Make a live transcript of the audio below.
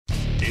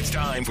It's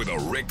time for the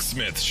Rick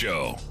Smith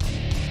Show.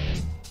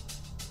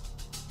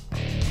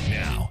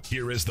 Now,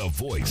 here is the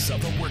voice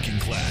of the working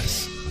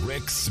class,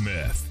 Rick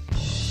Smith.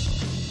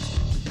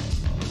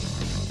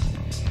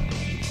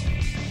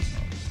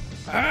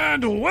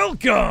 And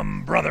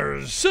welcome,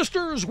 brothers,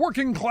 sisters,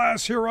 working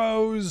class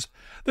heroes.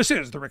 This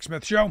is the Rick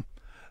Smith Show.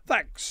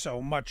 Thanks so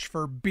much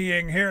for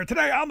being here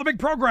today on the big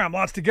program.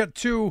 Lots to get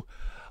to,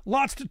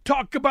 lots to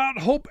talk about.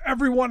 Hope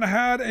everyone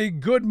had a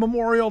good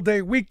Memorial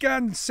Day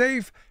weekend.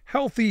 Safe,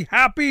 healthy,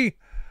 happy.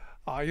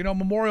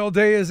 Memorial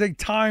Day is a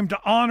time to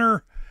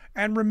honor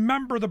and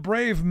remember the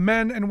brave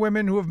men and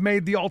women who have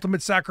made the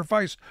ultimate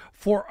sacrifice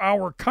for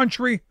our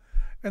country.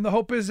 And the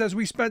hope is, as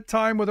we spent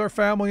time with our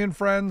family and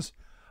friends,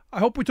 I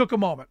hope we took a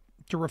moment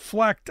to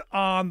reflect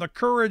on the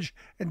courage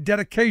and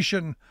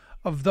dedication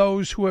of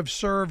those who have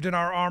served in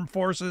our armed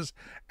forces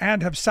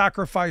and have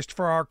sacrificed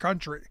for our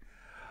country.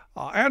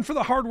 And for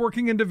the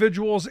hardworking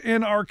individuals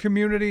in our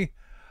community,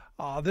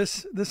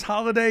 this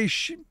holiday,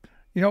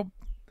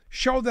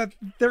 show that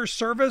their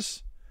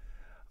service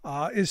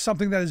is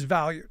something that is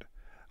valued.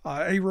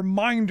 A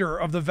reminder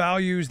of the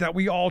values that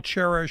we all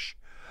cherish,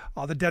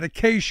 the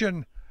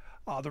dedication,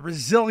 the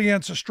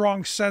resilience, a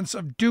strong sense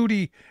of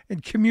duty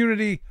and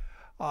community,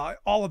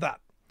 all of that.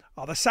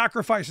 The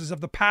sacrifices of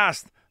the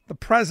past, the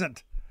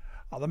present,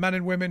 the men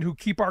and women who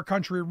keep our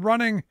country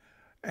running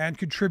and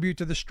contribute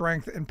to the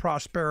strength and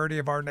prosperity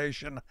of our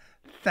nation.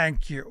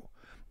 Thank you.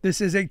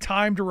 This is a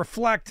time to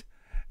reflect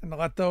and to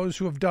let those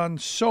who have done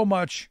so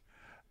much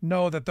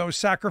know that those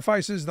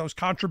sacrifices, those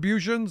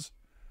contributions,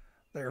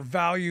 they are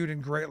valued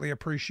and greatly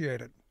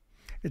appreciated.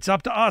 It's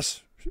up to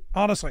us,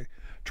 honestly,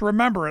 to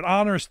remember and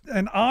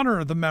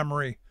honor the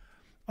memory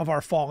of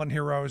our fallen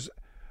heroes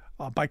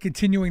by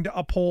continuing to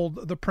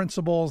uphold the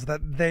principles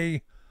that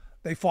they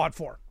fought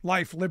for: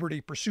 life,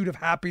 liberty, pursuit of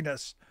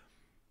happiness,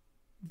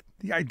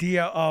 the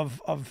idea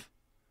of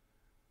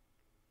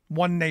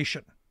one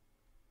nation.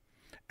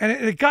 And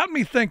it got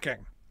me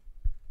thinking,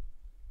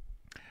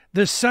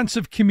 this sense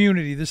of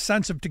community, this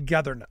sense of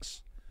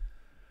togetherness.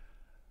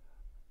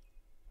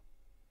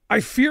 I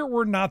fear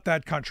we're not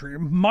that country.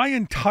 My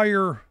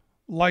entire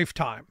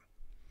lifetime,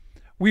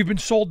 we've been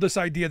sold this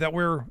idea that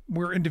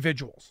we're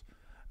individuals.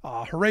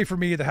 Hooray for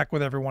me, the heck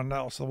with everyone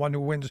else. The one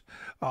who wins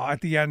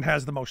at the end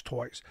has the most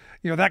toys.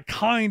 That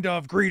kind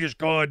of greed is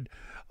good,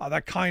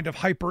 that kind of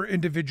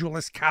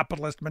hyper-individualist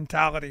capitalist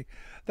mentality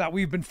that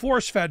we've been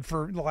force-fed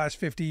for the last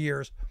 50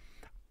 years.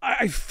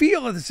 I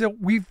feel as if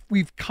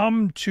we've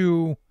come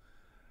to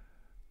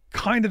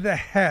kind of the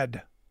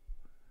head.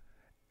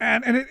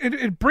 And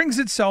it brings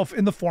itself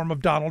in the form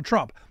of Donald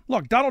Trump.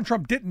 Look, Donald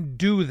Trump didn't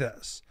do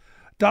this.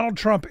 Donald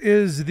Trump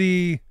is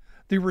the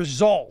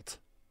result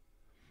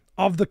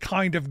of the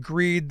kind of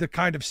greed, the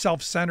kind of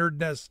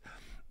self-centeredness,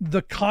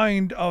 the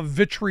kind of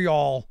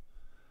vitriol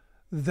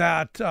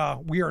that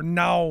we are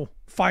now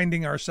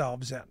finding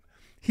ourselves in.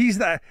 He's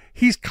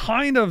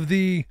kind of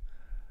the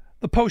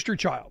poster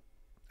child.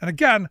 And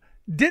again,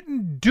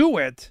 didn't do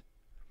it,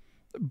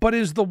 but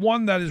is the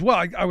one that is,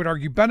 well, I would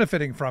argue,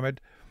 benefiting from it,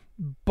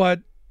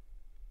 but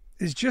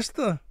is just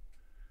the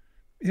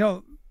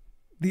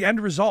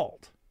end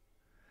result.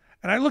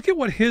 And I look at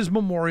what his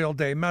Memorial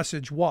Day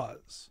message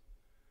was.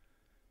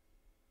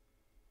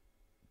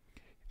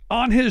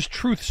 On his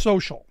Truth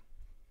Social,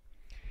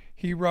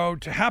 he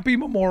wrote, "Happy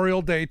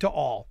Memorial Day to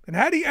all." And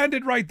had he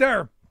ended right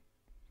there,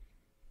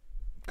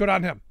 good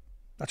on him.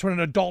 That's what an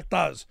adult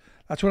does.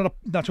 That's what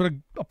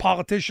a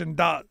politician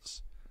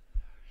does.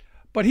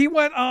 But he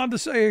went on to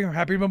say,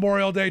 "Happy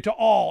Memorial Day to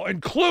all,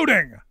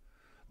 including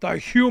the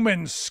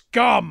human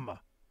scum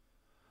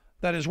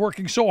that is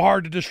working so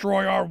hard to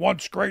destroy our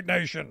once great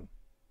nation.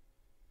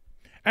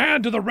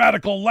 And to the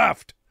radical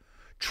left,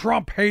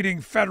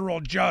 Trump-hating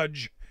federal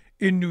judge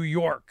in New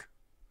York."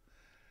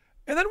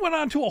 And then went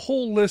on to a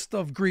whole list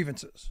of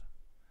grievances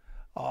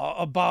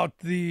about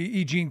the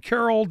E. Jean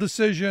Carroll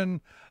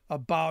decision,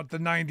 about the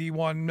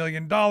 $91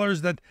 million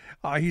that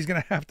he's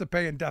going to have to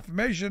pay in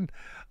defamation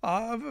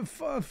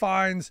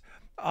fines,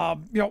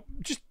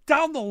 just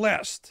down the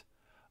list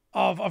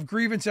of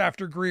grievance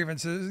after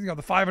grievances,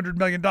 the $500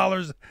 million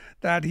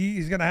that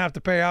he's going to have to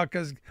pay out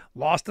because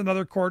lost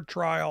another court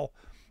trial,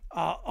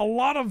 a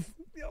lot of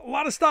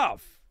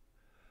stuff.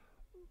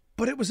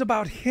 But it was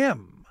about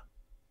him.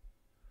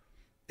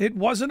 It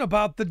wasn't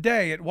about the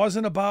day. It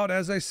wasn't about,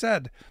 as I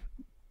said,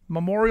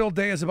 Memorial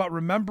Day is about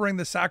remembering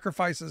the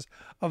sacrifices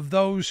of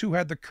those who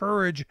had the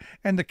courage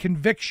and the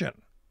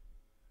conviction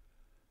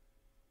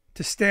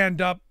to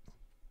stand up,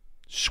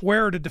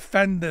 swear to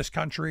defend this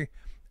country,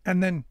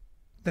 and then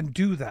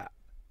do that.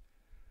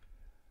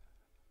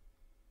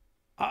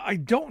 I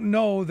don't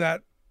know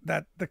that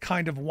the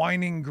kind of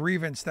whining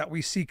grievance that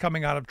we see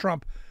coming out of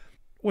Trump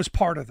was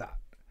part of that.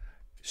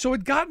 So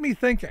it got me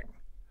thinking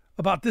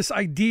about this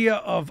idea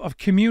of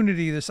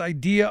community, this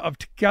idea of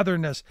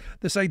togetherness,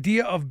 this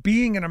idea of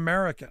being an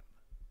American,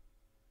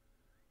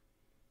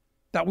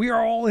 that we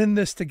are all in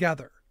this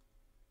together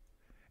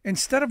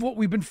instead of what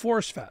we've been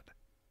force-fed.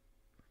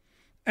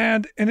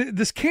 And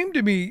this came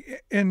to me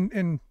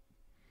in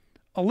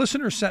a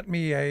listener sent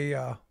me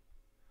a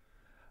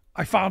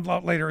I found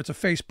out later it's a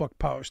Facebook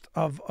post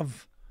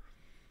of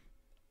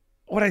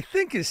what I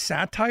think is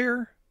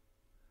satire,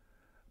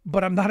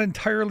 but I'm not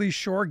entirely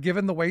sure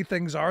given the way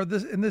things are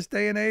in this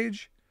day and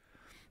age.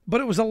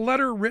 But it was a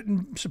letter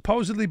written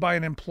supposedly by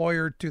an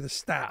employer to the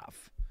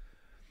staff.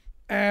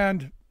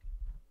 And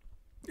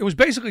it was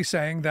basically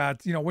saying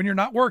that, when you're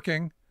not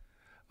working,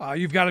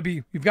 you've got to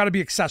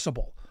be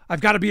accessible.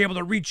 I've got to be able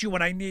to reach you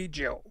when I need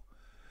you.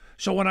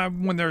 So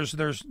when there's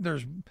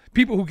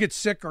people who get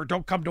sick or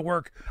don't come to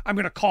work, I'm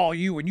going to call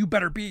you and you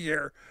better be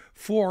here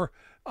for,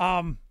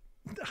 how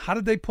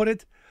did they put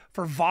it?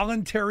 For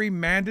voluntary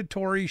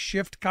mandatory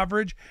shift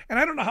coverage. And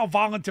I don't know how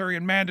voluntary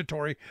and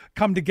mandatory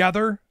come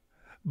together,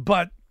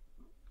 but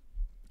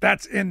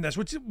that's in this,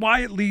 which is why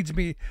it leads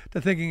me to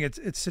thinking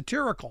it's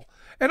satirical.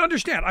 And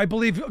understand, I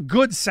believe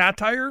good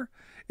satire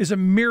is a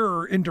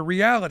mirror into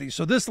reality.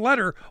 So this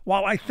letter,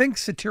 while I think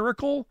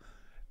satirical,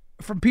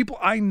 from people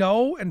I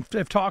know and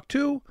have talked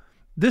to,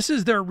 this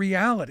is their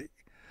reality.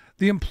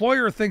 The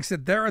employer thinks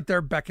that they're at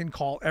their beck and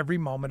call every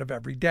moment of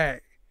every day.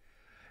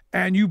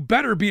 And you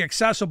better be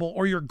accessible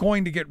or you're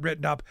going to get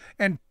written up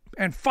and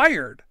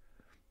fired,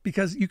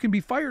 because you can be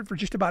fired for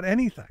just about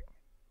anything.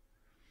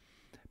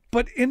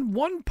 But in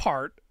one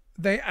part,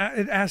 it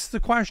asks the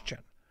question,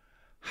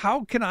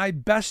 how can I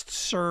best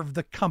serve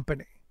the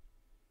company?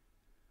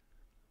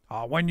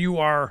 When you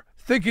are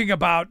thinking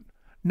about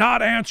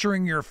not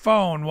answering your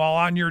phone while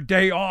on your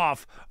day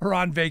off or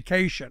on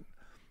vacation,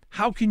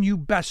 how can you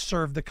best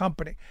serve the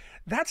company?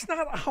 That's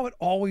not how it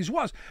always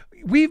was.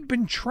 We've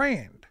been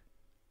trained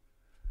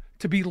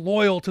to be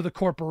loyal to the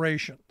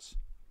corporations,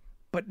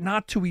 but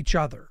not to each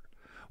other.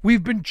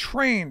 We've been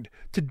trained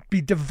to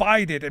be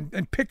divided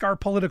and pick our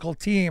political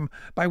team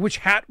by which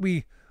hat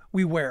we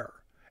wear,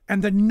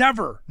 and then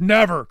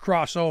never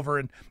cross over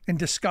and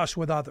discuss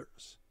with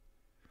others.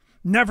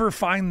 Never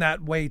find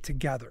that way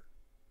together.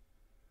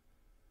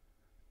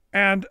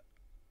 And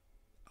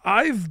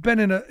I've been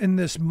in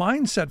this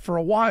mindset for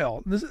a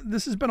while.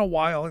 This has been a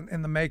while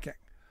in the making,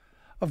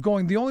 of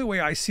going, the only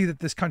way I see that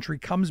this country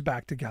comes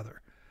back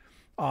together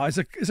is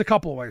a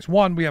couple of ways.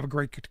 One, we have a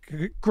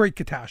great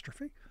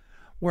catastrophe,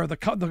 where the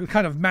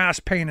kind of mass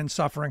pain and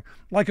suffering,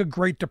 like a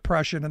Great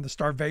Depression and the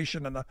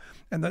starvation and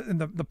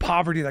the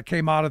poverty that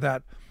came out of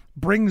that,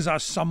 brings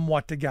us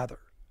somewhat together.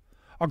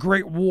 A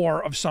great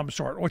war of some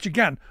sort, which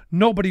again,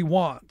 nobody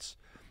wants.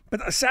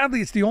 But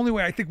sadly, it's the only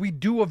way I think we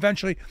do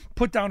eventually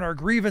put down our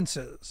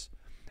grievances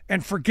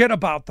and forget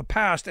about the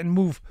past and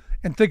move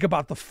and think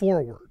about the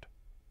forward.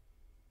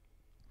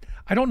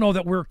 I don't know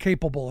that we're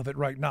capable of it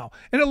right now.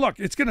 And look,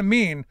 it's going to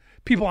mean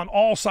people on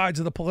all sides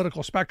of the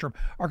political spectrum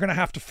are going to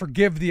have to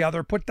forgive the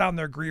other, put down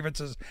their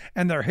grievances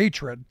and their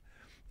hatred,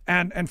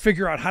 and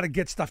figure out how to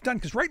get stuff done.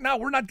 Because right now,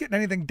 we're not getting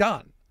anything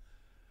done.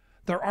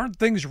 There aren't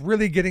things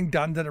really getting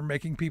done that are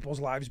making people's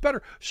lives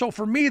better. So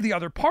for me, the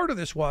other part of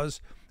this was,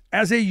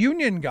 as a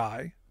union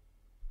guy,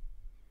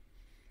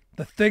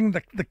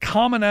 the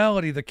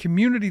commonality, the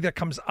community that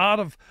comes out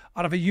of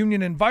a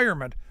union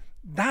environment,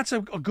 that's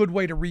a good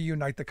way to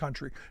reunite the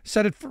country.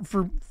 Said it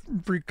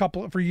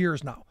for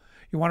years now.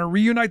 You want to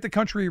reunite the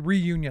country,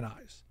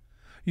 reunionize.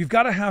 You've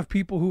got to have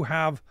people who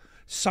have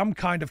some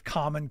kind of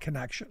common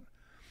connection.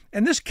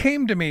 And this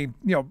came to me,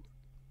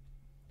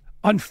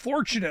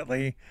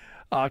 unfortunately,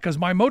 because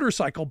my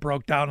motorcycle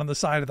broke down on the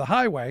side of the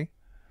highway.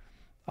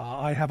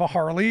 I have a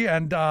Harley,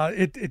 and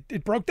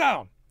it broke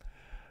down.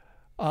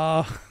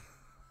 And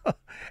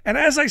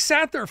as I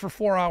sat there for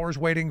 4 hours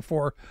waiting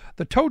for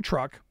the tow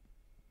truck,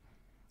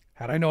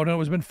 had I known it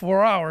was been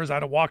 4 hours,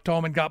 I'd have walked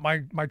home and got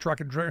my truck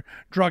and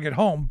drug it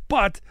home.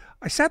 But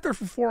I sat there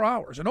for 4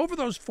 hours, and over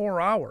those 4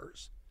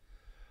 hours,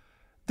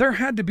 there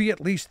had to be at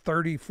least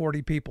 30,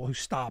 40 people who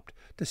stopped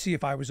to see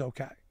if I was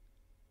okay.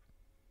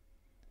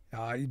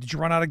 Did you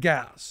run out of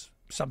gas?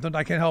 Something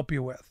I can help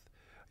you with.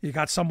 You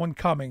got someone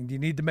coming. Do you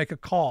need to make a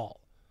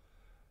call?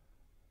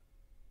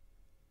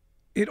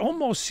 It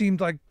almost seemed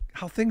like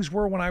how things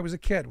were when I was a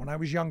kid, when I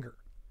was younger.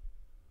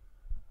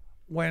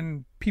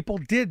 When people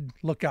did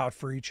look out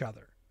for each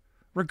other,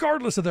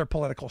 regardless of their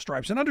political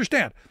stripes. And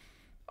understand,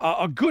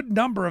 a good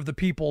number of the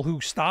people who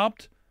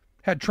stopped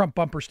had Trump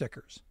bumper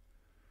stickers.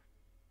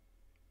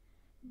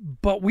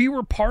 But we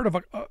were part of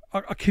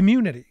a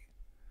community.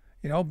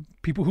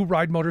 People who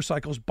ride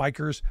motorcycles,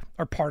 bikers,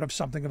 are part of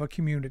something of a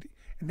community,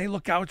 and they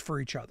look out for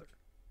each other.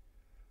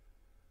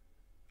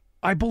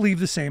 I believe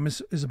the same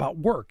is about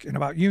work and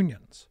about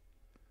unions.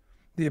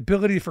 The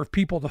ability for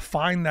people to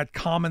find that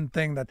common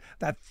thing,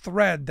 that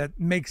thread that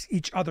makes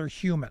each other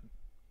human.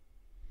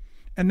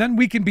 And then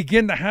we can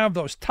begin to have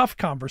those tough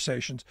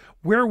conversations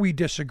where we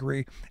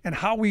disagree and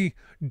how we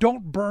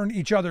don't burn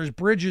each other's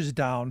bridges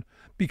down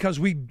because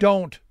we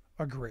don't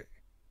agree.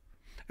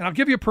 And I'll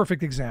give you a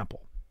perfect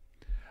example.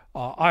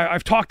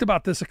 I've talked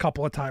about this a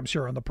couple of times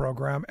here on the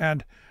program,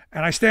 and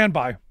I stand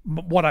by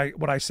what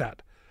I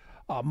said.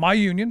 My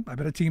union, I've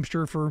been a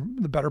Teamster for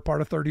the better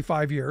part of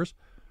 35 years.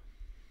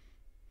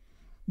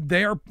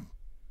 They are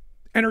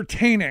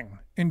entertaining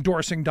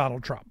endorsing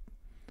Donald Trump.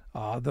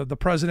 The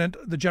president,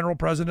 the general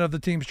president of the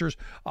Teamsters,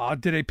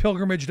 did a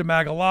pilgrimage to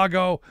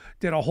Mar-a-Lago,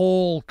 did a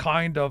whole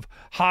kind of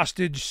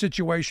hostage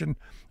situation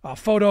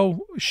photo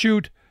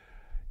shoot.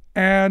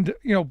 And,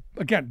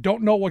 again,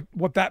 don't know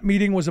what that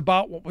meeting was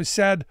about, what was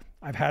said.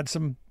 I've had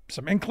some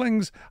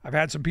inklings. I've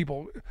had some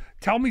people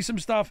tell me some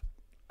stuff.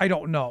 I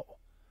don't know.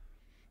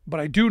 But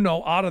I do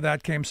know out of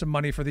that came some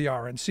money for the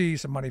RNC,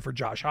 some money for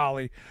Josh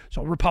Hawley.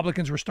 So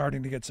Republicans were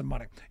starting to get some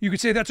money. You could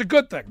say that's a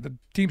good thing. The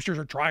Teamsters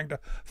are trying to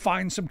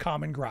find some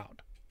common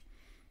ground.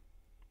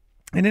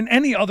 And in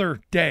any other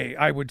day,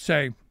 I would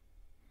say,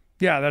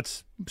 yeah,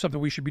 that's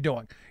something we should be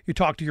doing. You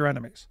talk to your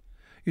enemies.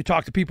 You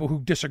talk to people who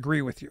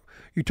disagree with you.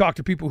 You talk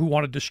to people who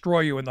want to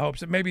destroy you in the hopes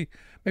that maybe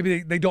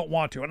they don't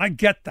want to. And I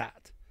get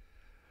that.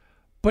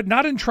 But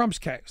not in Trump's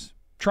case.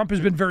 Trump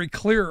has been very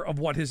clear of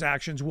what his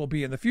actions will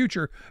be in the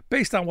future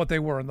based on what they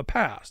were in the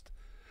past.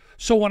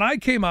 So when I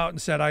came out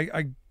and said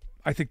I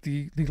think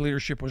the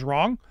leadership was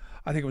wrong,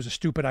 I think it was a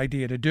stupid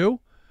idea to do,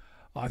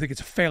 I think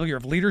it's a failure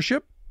of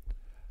leadership,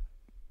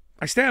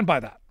 I stand by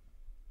that.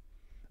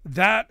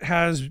 That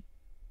has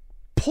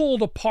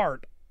pulled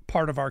apart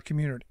part of our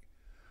community,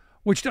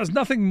 which does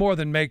nothing more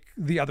than make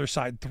the other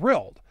side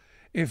thrilled.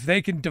 If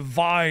they can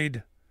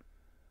divide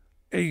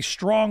a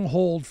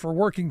stronghold for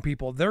working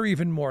people, they're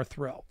even more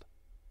thrilled.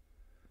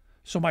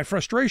 So my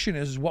frustration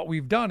is what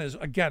we've done is,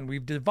 again,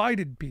 we've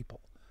divided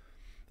people.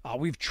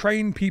 We've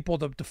trained people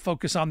to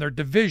focus on their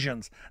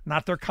divisions,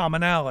 not their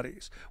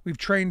commonalities. We've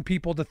trained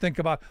people to think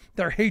about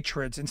their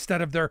hatreds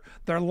instead of their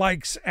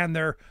likes and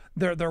their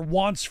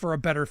wants for a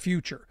better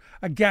future.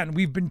 Again,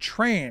 we've been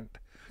trained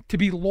to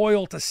be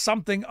loyal to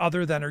something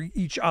other than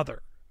each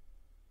other.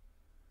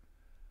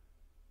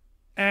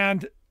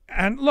 And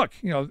look,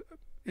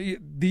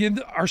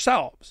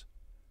 ourselves.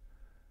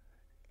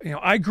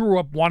 I grew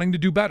up wanting to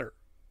do better.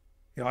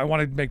 I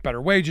want to make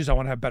better wages. I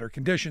want to have better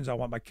conditions. I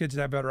want my kids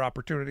to have better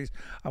opportunities.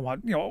 I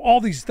want,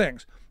 all these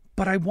things.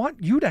 But I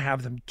want you to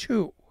have them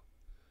too.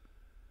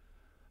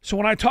 So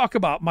when I talk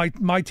about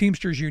my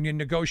Teamsters union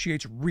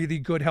negotiates really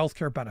good health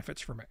care benefits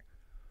for me,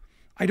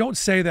 I don't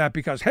say that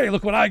because, hey,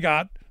 look what I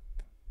got.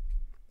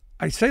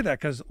 I say that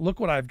because look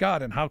what I've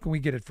got and how can we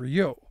get it for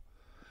you?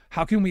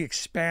 How can we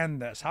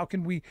expand this? How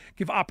can we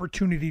give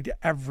opportunity to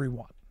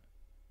everyone?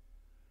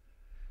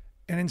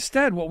 And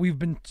instead, what we've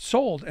been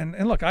sold, and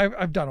look,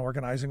 I've done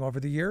organizing over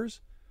the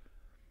years.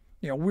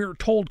 We're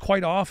told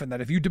quite often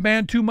that if you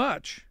demand too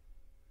much,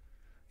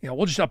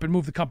 we'll just up and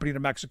move the company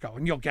to Mexico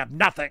and you'll get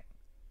nothing.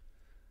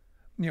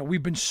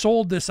 We've been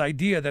sold this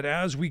idea that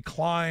as we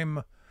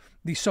climb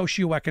the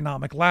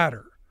socioeconomic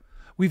ladder,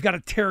 we've got to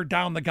tear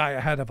down the guy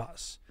ahead of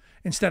us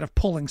instead of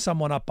pulling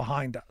someone up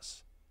behind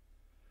us.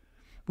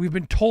 We've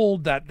been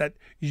told that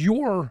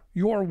your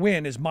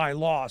win is my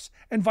loss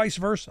and vice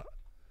versa.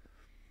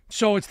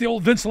 So it's the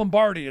old Vince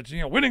Lombardi. It's,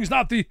 winning's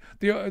not the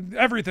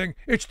everything.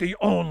 It's the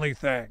only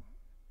thing.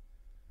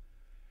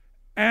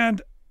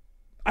 And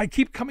I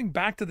keep coming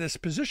back to this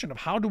position of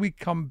how do we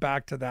come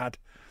back to that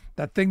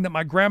thing that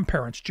my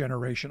grandparents'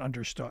 generation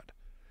understood.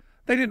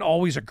 They didn't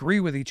always agree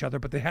with each other,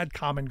 but they had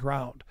common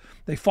ground.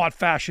 They fought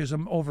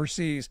fascism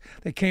overseas.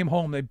 They came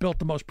home. They built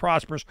the most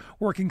prosperous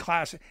working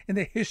class in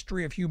the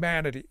history of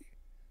humanity.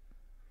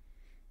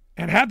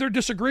 And had their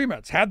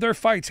disagreements, had their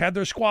fights, had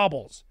their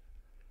squabbles.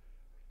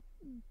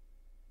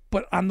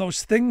 But on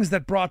those things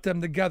that brought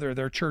them together,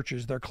 their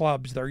churches, their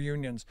clubs, their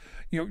unions,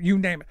 you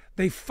name it,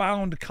 they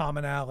found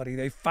commonality.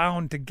 They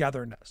found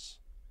togetherness.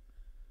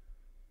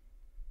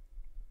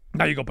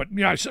 Now you go, but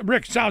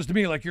Rick, sounds to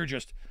me like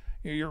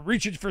you're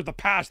reaching for the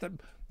past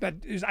that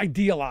is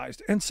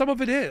idealized. And some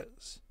of it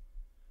is.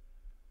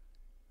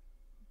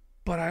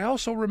 But I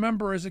also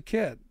remember as a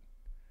kid,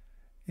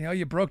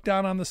 you broke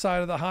down on the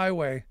side of the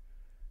highway,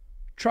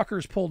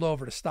 truckers pulled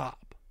over to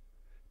stop.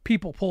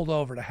 People pulled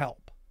over to help.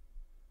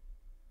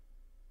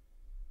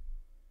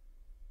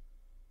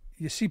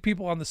 You see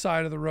people on the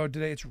side of the road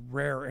today, it's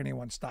rare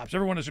anyone stops.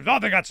 Everyone assumes,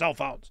 they got cell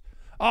phones.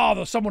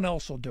 Someone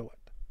else will do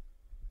it.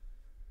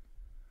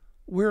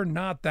 We're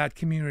not that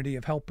community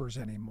of helpers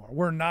anymore.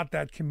 We're not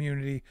that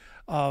community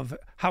of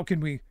how can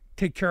we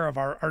take care of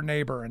our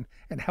neighbor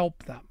and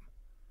help them.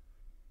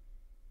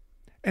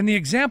 And the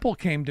example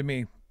came to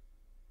me.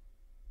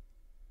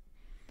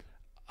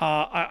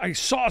 I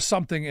saw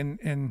something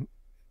in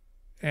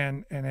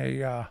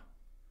a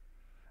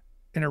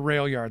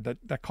rail yard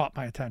that caught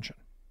my attention.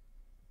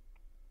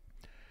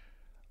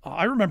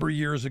 I remember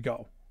years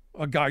ago,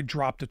 a guy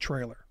dropped a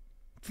trailer.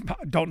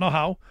 Don't know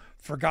how.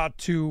 Forgot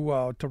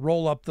to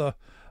roll up to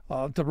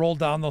roll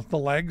down the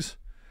legs,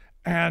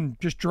 and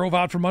just drove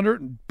out from under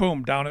it, and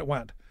boom, down it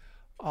went.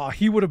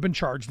 He would have been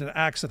charged in an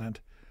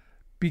accident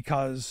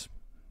because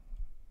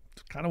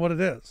it's kind of what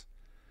it is.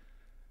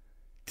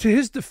 To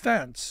his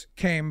defense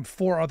came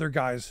four other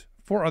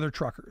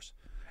truckers,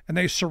 and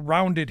they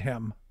surrounded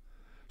him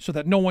so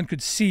that no one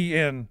could see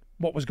in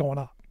what was going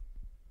on.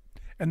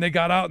 And they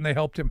got out and they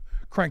helped him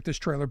crank this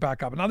trailer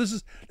back up. And now this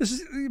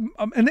is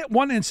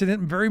one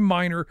incident, very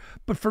minor,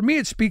 but for me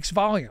it speaks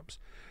volumes.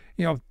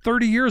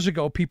 30 years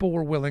ago, people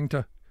were willing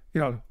to,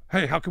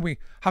 hey, how can we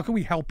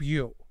help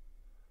you?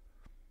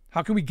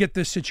 How can we get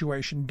this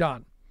situation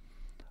done?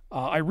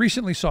 I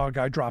recently saw a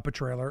guy drop a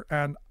trailer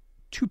and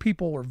 2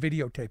 people were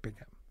videotaping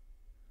him.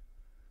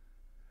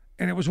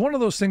 And it was one of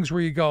those things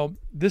where you go,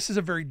 this is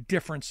a very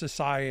different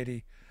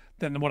society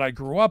than what I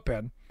grew up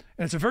in.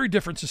 And it's a very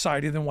different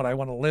society than what I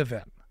want to live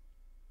in.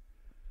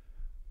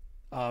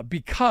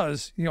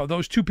 Because,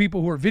 those 2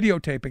 people who are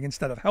videotaping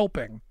instead of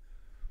helping,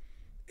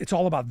 it's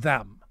all about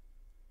them.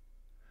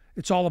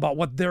 It's all about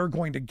what they're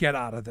going to get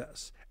out of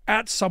this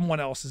at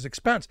someone else's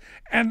expense.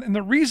 And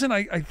the reason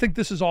I think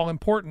this is all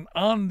important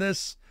on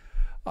this,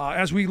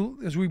 as we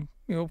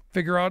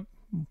figure out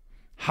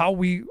how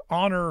we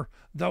honor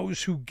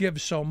those who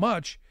give so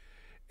much,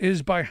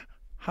 is by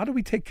how do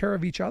we take care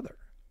of each other?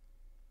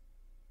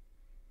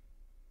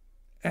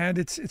 And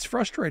it's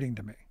frustrating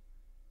to me.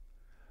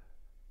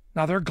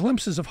 Now, there are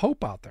glimpses of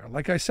hope out there.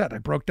 Like I said, I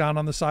broke down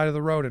on the side of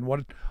the road, and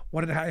what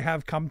did I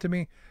have come to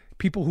me?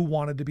 People who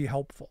wanted to be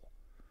helpful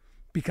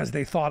because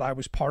they thought I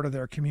was part of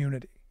their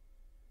community.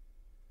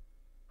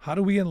 How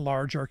do we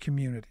enlarge our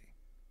community?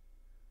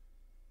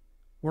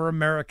 We're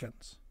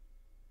Americans,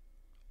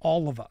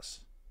 all of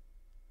us.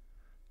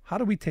 How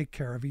do we take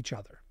care of each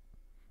other?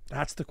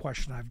 That's the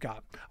question I've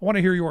got. I want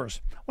to hear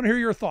yours. I want to hear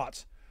your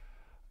thoughts.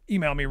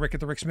 Email me,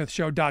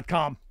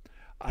 rick@thericksmithshow.com.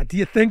 Do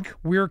you think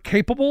we're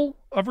capable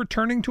of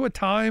returning to a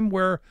time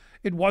where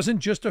it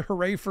wasn't just a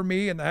hooray for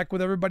me and the heck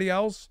with everybody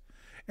else?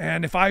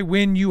 And if I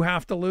win, you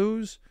have to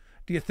lose?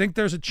 Do you think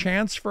there's a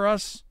chance for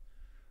us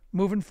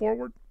moving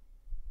forward?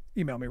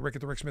 Email me,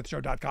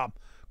 rick@thericksmithshow.com.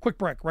 Quick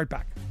break, right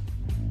back.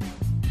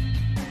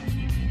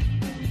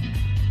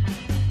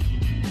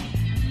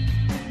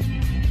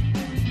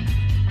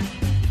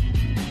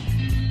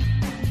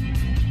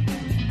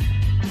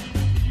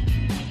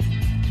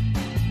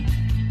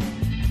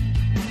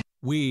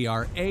 We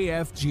are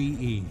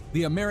AFGE,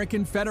 the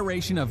American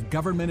Federation of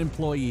Government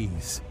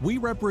Employees. We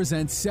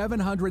represent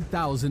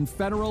 700,000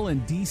 federal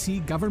and D.C.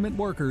 government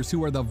workers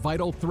who are the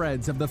vital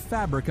threads of the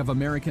fabric of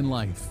American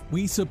life.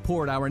 We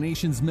support our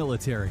nation's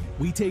military.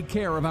 We take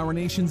care of our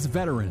nation's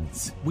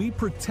veterans. We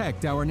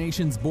protect our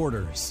nation's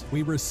borders.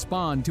 We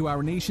respond to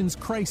our nation's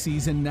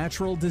crises and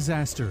natural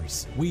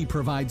disasters. We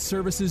provide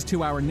services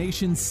to our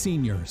nation's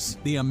seniors.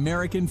 The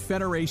American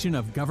Federation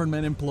of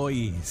Government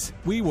Employees.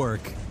 We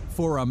work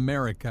for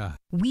America.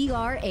 We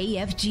are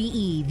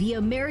AFGE, the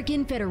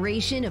American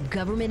Federation of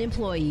Government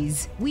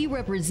Employees. We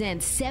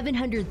represent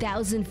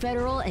 700,000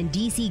 federal and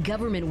D.C.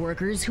 government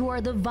workers who are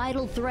the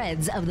vital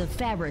threads of the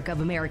fabric of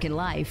American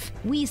life.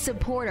 We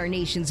support our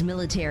nation's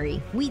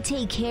military. We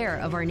take care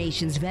of our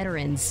nation's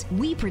veterans.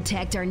 We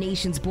protect our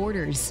nation's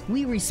borders.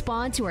 We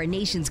respond to our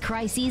nation's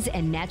crises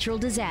and natural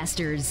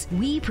disasters.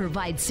 We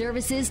provide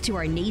services to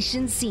our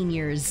nation's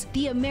seniors.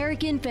 The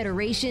American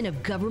Federation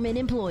of Government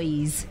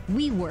Employees.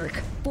 We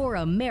work for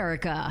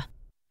America.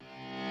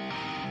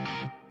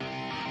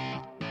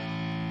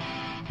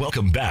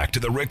 Welcome back to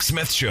the Rick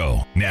Smith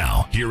Show.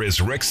 Now, here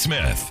is Rick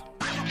Smith.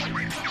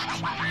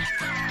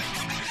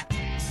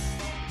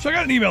 So I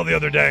got an email the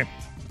other day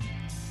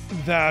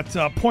that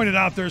pointed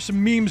out there's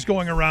some memes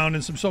going around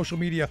and some social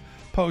media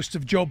posts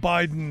of Joe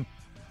Biden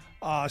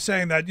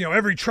saying that,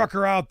 every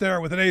trucker out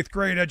there with an 8th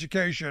grade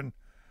education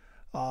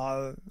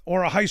or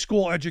a high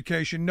school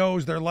education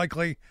knows they're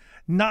likely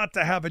not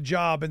to have a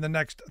job in the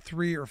next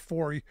 3 or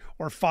 4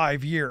 or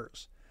 5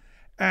 years.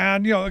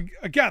 And,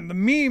 again, the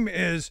meme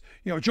is,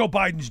 Joe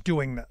Biden's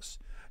doing this.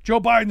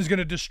 Joe Biden's going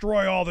to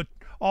destroy all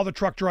the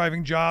truck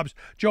driving jobs.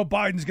 Joe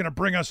Biden's going to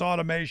bring us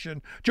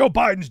automation. Joe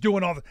Biden's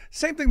doing all the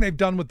same thing they've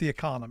done with the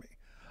economy.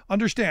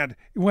 Understand,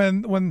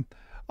 when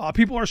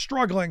people are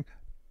struggling,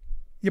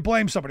 you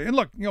blame somebody. And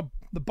look,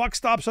 the buck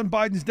stops on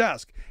Biden's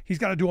desk. He's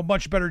got to do a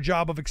much better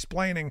job of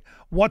explaining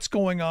what's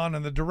going on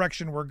and the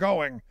direction we're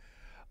going.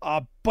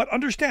 But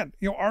understand,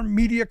 our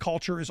media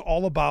culture is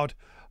all about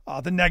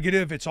the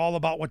negative. It's all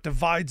about what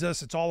divides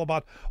us. It's all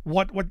about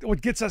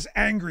what gets us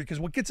angry, because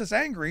what gets us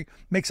angry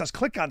makes us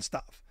click on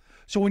stuff.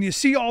 So when you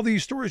see all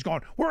these stories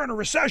going, we're in a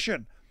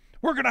recession,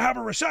 we're going to have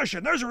a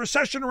recession, there's a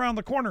recession around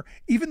the corner,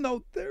 even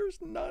though there's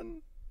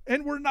none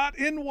and we're not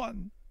in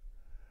one.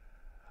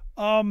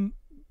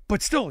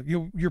 But still,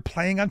 you're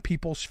playing on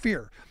people's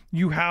fear.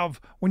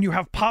 When you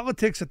have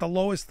politics at the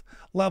lowest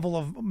level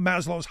of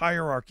Maslow's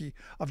hierarchy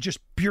of just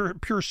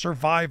pure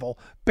survival,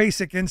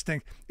 basic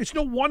instinct, it's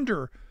no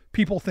wonder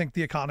people think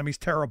the economy's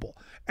terrible.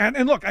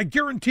 And look, I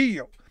guarantee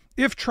you,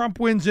 if Trump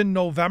wins in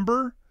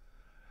November,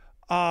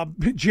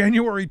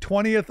 January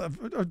 20th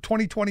of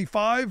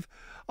 2025,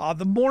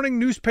 the morning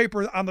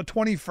newspaper on the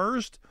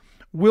 21st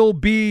will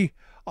be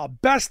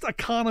best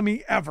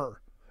economy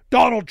ever.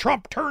 Donald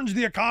Trump turns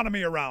the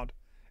economy around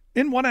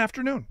in one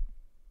afternoon.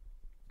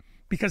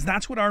 Because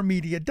that's what our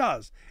media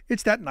does.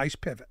 It's that nice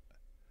pivot.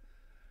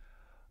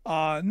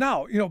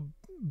 Now,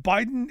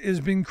 Biden is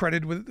being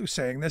credited with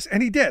saying this,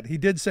 and he did. He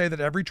did say that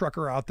every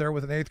trucker out there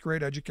with an 8th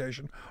grade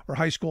education or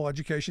high school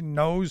education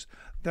knows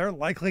they're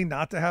likely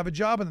not to have a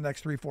job in the next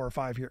 3, 4, or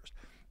 5 years.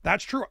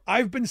 That's true.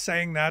 I've been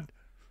saying that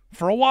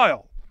for a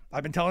while.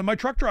 I've been telling my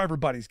truck driver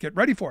buddies, get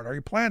ready for it. Are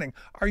you planning?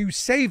 Are you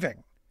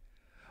saving?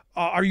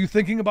 Are you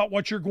thinking about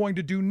what you're going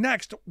to do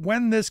next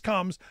when this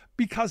comes?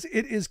 Because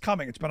it is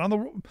coming. It's been on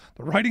the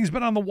writing's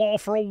been on the wall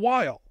for a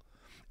while.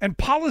 And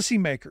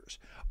policymakers,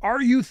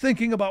 are you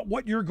thinking about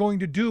what you're going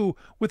to do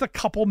with a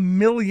couple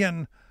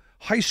million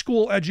high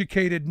school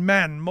educated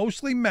men,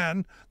 mostly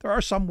men? There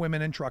are some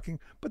women in trucking,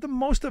 but the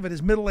most of it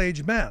is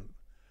middle-aged men.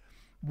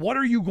 What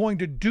are you going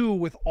to do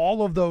with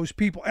all of those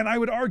people? And I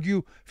would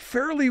argue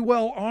fairly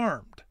well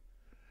armed.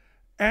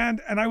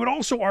 And I would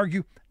also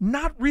argue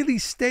not really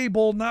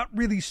stable, not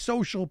really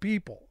social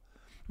people.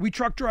 We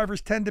truck drivers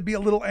tend to be a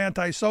little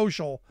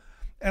antisocial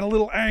and a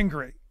little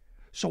angry.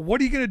 So what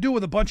are you going to do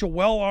with a bunch of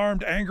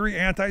well-armed, angry,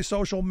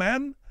 antisocial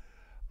men?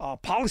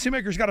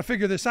 Policymakers got to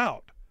figure this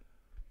out.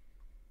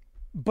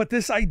 But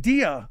this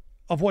idea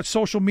of what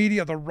social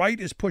media, the right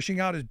is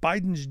pushing out, is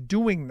Biden's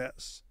doing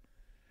this,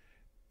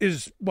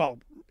 is, well,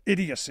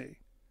 idiocy.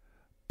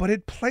 But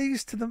it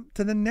plays to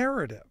the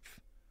narrative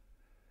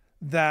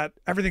that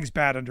everything's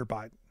bad under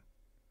Biden.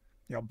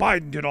 You know,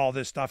 Biden did all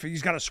this stuff.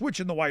 He's got a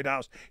switch in the White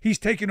House. He's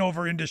taken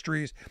over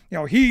industries. You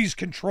know, he's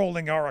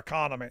controlling our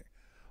economy.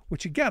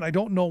 Which, again, I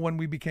don't know when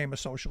we became a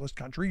socialist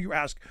country. You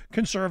ask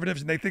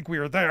conservatives and they think we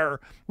are there.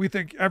 We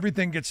think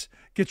everything gets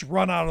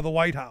run out of the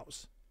White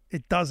House.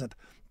 It doesn't.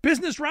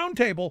 Business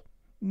Roundtable,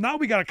 now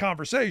we got a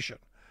conversation,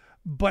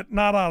 but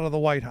not out of the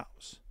White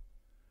House.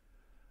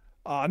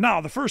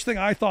 Now, the first thing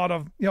I thought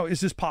of, you know,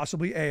 is this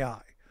possibly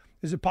AI?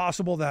 Is it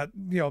possible that,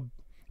 you know,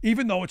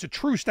 even though it's a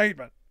true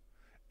statement,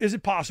 is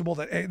it possible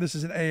that this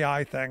is an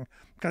AI thing?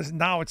 Because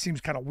now it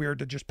seems kind of weird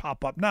to just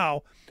pop up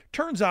now.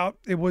 Turns out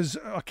it was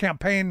a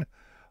campaign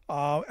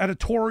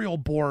editorial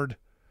board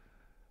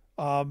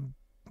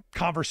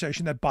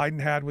conversation that Biden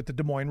had with the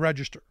Des Moines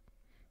Register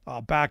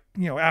back,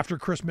 you know, after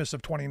Christmas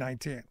of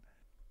 2019.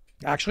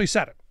 Actually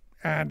said it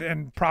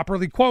and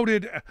properly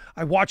quoted.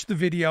 I watched the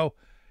video,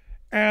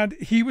 and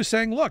he was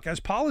saying, look, as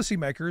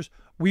policymakers,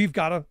 we've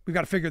got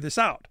to figure this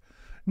out.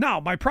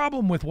 Now, my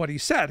problem with what he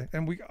said,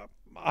 and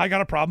I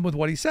got a problem with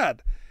what he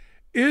said,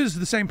 is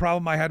the same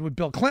problem I had with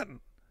Bill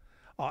Clinton.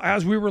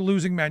 As we were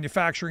losing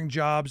manufacturing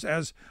jobs,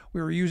 as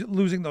we were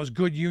losing those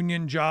good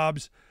union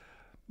jobs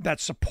that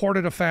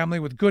supported a family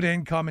with good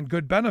income and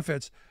good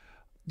benefits,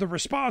 the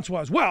response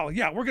was, well,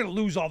 yeah, we're going to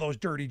lose all those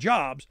dirty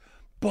jobs,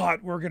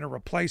 but we're going to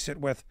replace it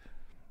with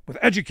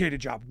educated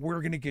jobs.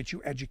 We're going to get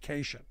you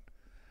education.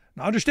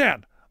 Now,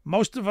 understand,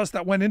 most of us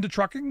that went into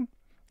trucking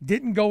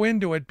didn't go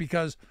into it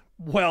because,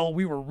 well,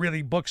 we were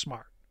really book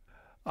smart.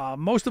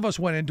 Most of us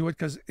went into it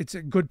because it's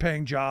a good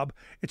paying job.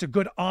 It's a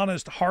good,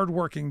 honest,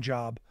 hardworking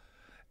job.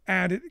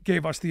 And it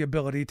gave us the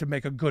ability to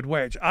make a good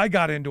wage. I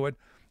got into it,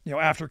 you know,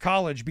 after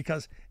college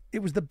because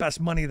it was the best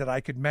money that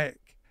I could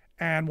make.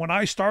 And when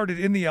I started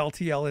in the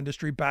LTL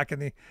industry back in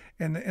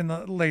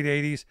the late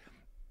 80s,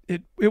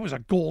 it was a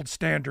gold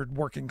standard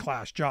working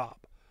class job.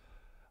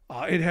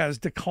 It has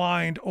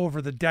declined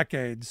over the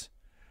decades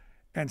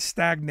and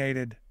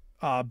stagnated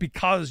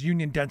because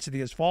union density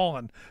has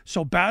fallen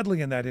so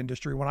badly in that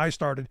industry. When I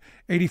started,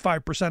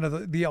 85%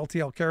 of the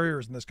LTL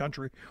carriers in this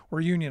country were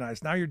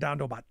unionized. Now you're down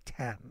to about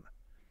 10.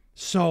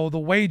 So the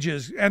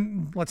wages,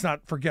 and let's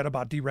not forget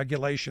about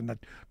deregulation that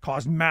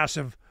caused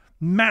massive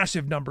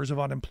numbers of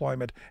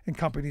unemployment and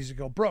companies to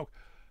go broke.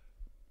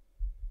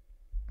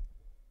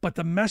 But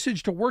the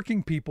message to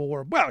working people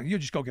were, well, you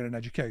just go get an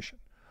education.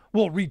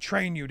 We'll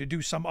retrain you to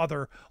do some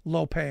other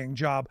low-paying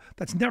job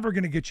that's never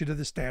going to get you to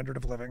the standard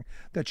of living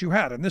that you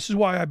had. And this is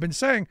why I've been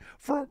saying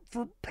for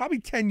probably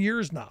 10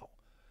 years now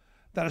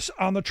that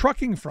on the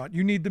trucking front,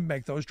 you need to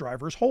make those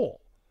drivers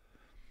whole.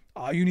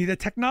 You need a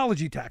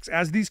technology tax.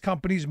 As these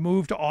companies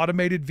move to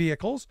automated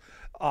vehicles,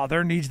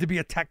 there needs to be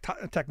a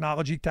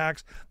technology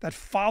tax that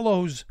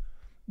follows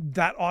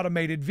that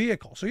automated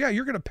vehicle. So yeah,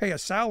 you're going to pay a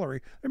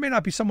salary. There may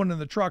not be someone in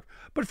the truck,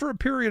 but for a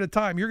period of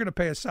time, you're going to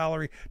pay a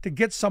salary to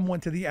get someone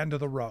to the end of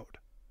the road.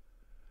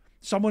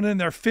 Someone in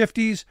their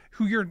 50s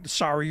who you're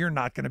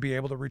not going to be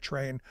able to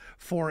retrain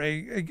for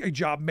a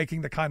job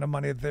making the kind of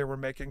money that they were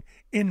making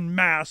in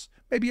mass,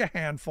 maybe a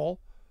handful.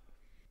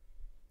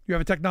 You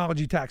have a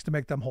technology tax to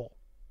make them whole.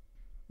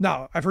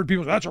 Now, I've heard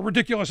people say, that's a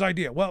ridiculous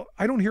idea. Well,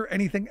 I don't hear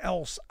anything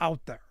else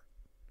out there.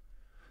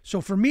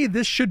 So for me,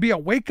 this should be a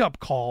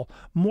wake-up call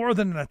more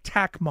than an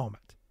attack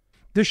moment.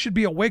 This should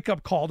be a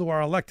wake-up call to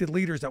our elected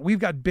leaders that we've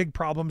got big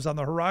problems on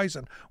the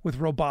horizon with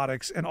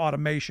robotics and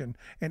automation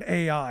and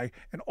AI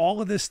and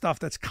all of this stuff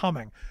that's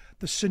coming.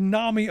 The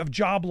tsunami of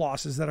job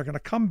losses that are going to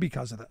come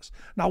because of this.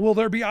 Now, will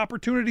there be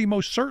opportunity?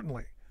 Most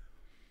certainly.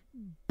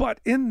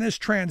 But in this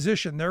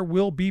transition, there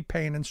will be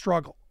pain and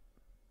struggle.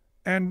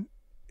 And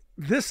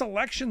this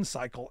election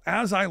cycle,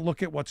 as I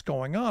look at what's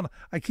going on,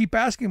 I keep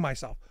asking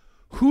myself,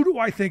 who do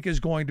I think is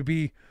going to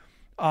be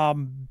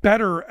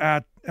better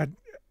at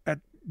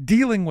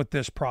dealing with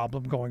this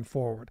problem going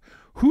forward?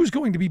 Who's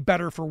going to be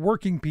better for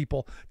working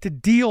people to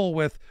deal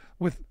with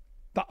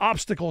the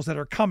obstacles that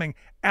are coming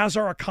as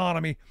our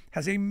economy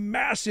has a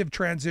massive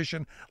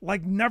transition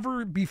like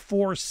never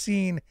before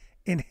seen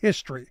in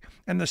history?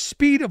 And the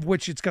speed of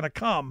which it's going to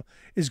come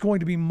is going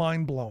to be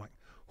mind-blowing.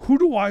 Who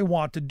do I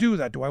want to do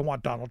that? Do I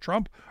want Donald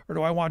Trump or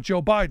do I want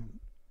Joe Biden?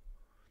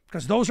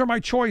 because those are my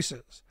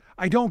choices.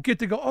 I don't get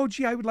to go, oh,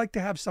 gee, I would like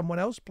to have someone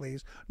else,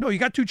 please. No, you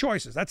got two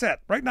choices. That's it.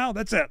 Right now,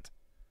 that's it.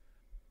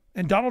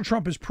 And Donald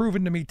Trump has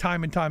proven to me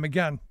time and time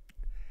again,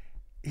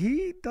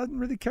 he doesn't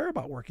really care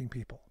about working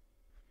people.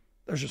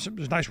 There's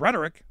nice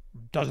rhetoric,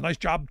 does a nice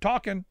job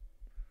talking.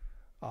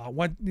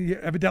 He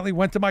evidently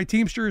went to my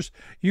Teamsters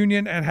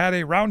union and had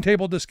a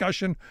roundtable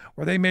discussion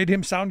where they made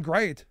him sound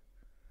great.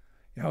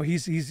 You know,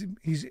 he's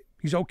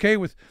okay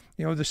with,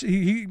 you know, this.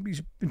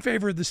 He's in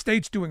favor of the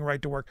states doing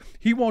right to work.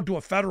 He won't do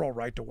a federal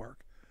right to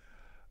work.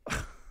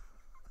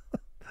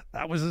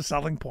 That was a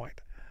selling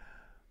point.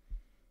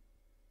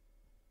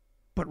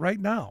 But right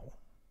now,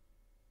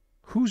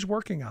 who's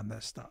working on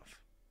this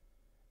stuff?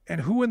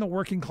 And who in the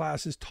working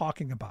class is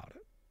talking about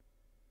it?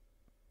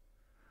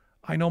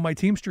 I know my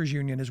Teamsters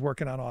union is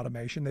working on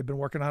automation. They've been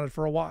working on it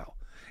for a while.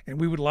 And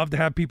we would love to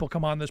have people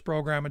come on this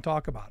program and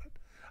talk about it.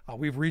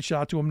 We've reached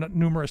out to them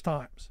numerous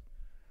times.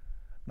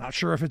 Not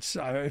sure if it's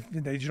if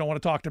they just don't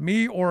want to talk to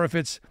me or if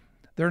it's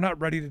they're not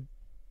ready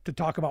to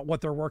talk about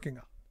what they're working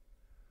on.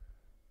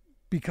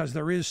 Because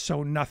there is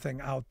so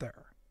nothing out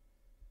there.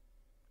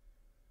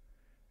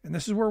 And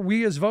this is where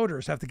we as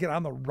voters have to get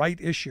on the right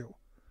issue,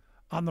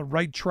 on the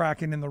right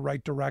track and in the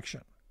right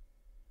direction.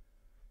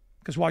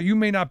 Because while you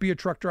may not be a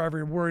truck driver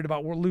and worried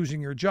about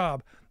losing your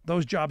job,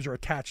 those jobs are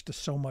attached to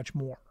so much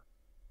more.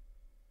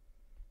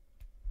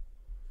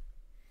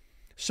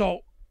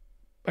 So,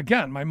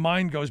 again, my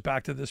mind goes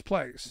back to this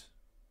place.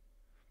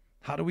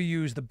 How do we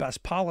use the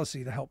best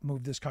policy to help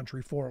move this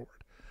country forward?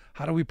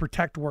 How do we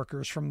protect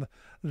workers from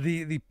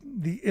the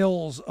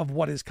ills of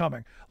what is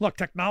coming? Look,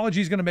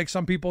 technology is going to make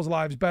some people's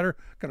lives better,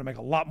 going to make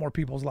a lot more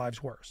people's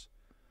lives worse.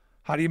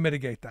 How do you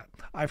mitigate that?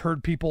 I've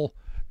heard people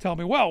tell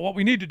me, well, what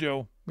we need to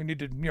do, we need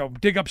to,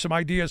 dig up some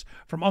ideas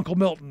from Uncle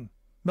Milton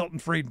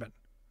Friedman.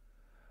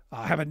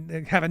 Have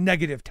a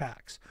negative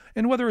tax.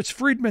 And whether it's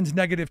Friedman's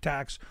negative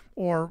tax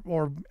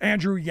or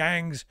Andrew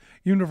Yang's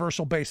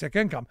universal basic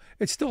income,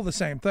 it's still the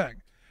same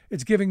thing.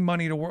 It's giving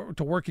money to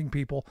working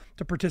people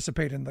to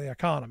participate in the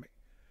economy.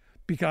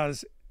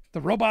 Because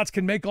the robots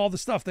can make all the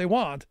stuff they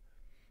want.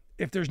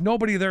 If there's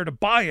nobody there to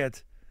buy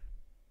it,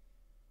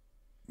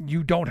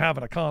 you don't have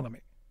an economy.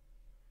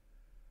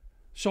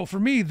 So for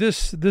me,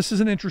 this is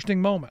an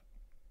interesting moment.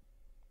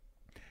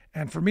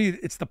 And for me,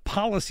 it's the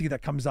policy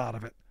that comes out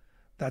of it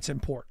that's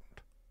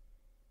important.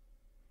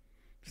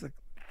 It's like,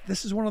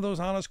 this is one of those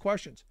honest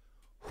questions.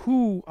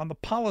 Who on the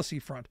policy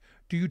front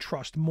do you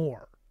trust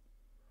more?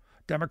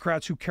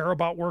 Democrats who care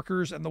about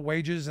workers and the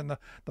wages and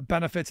the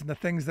benefits and the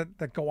things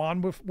that go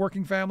on with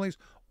working families,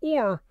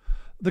 or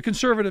the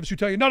conservatives who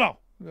tell you, no,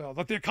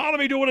 let the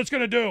economy do what it's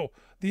going to do.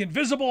 The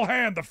invisible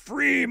hand, the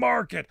free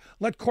market,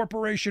 let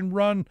corporation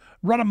run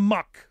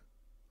amok.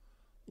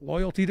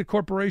 Loyalty to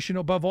corporation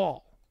above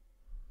all.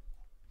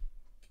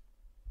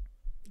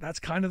 That's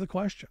kind of the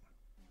question.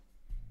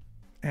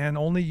 And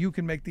only you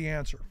can make the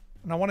answer.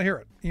 And I want to hear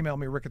it. Email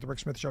me,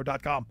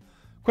 rick@thericksmithshow.com.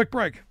 Quick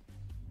break.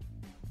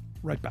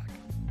 Right back.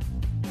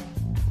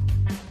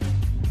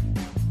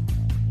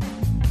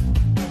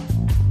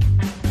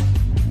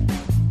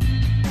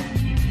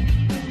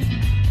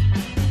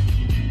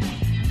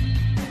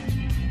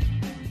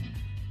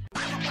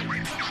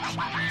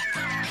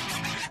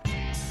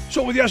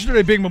 So with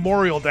yesterday being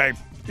Memorial Day,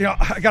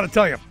 I got to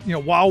tell you,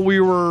 while we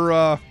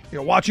were,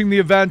 watching the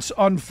events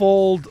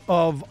unfold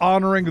of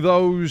honoring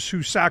those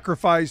who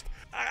sacrificed,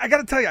 I got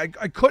to tell you,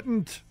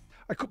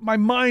 my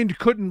mind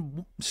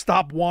couldn't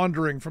stop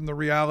wandering from the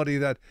reality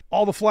that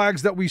all the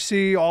flags that we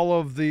see, all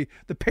of the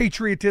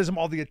patriotism,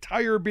 all the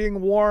attire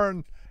being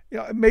worn,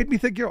 it made me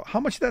think,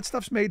 how much of that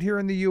stuff's made here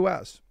in the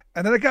U.S.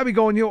 And then it got me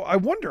going, I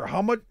wonder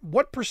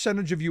what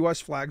percentage of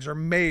U.S. flags are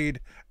made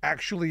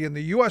actually in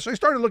the U.S. I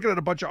started looking at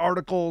a bunch of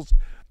articles,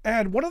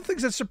 and one of the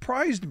things that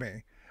surprised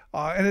me,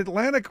 an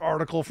Atlantic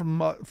article from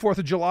 4th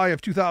of July of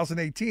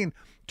 2018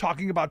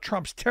 talking about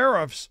Trump's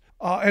tariffs,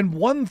 and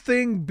one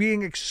thing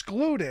being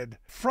excluded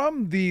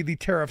from the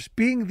tariffs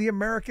being the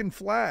American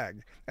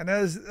flag. And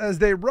as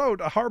they wrote,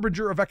 a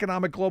harbinger of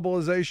economic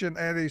globalization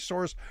and a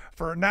source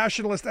for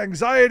nationalist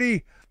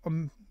anxiety,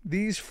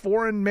 these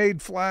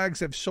foreign-made flags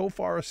have so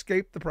far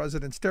escaped the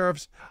president's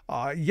tariffs.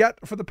 Yet,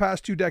 for the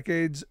past 2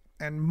 decades,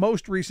 and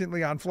most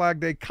recently on Flag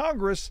Day,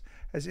 Congress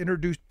has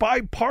introduced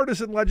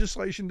bipartisan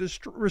legislation to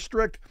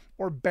restrict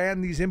or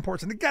ban these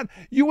imports. And again,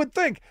 you would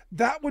think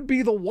that would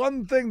be the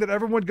one thing that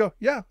everyone would go,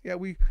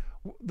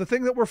 the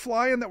thing that we're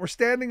flying, that we're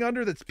standing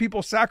under, that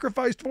people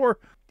sacrificed for,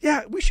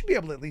 we should be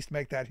able to at least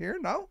make that here,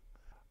 no?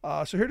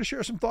 So here to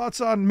share some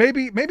thoughts on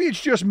maybe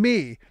it's just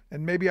me,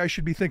 and maybe I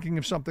should be thinking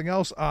of something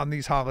else on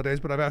these holidays,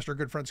 but I've asked our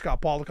good friend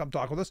Scott Paul to come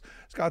talk with us.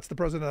 Scott's the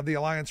president of the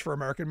Alliance for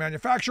American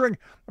Manufacturing,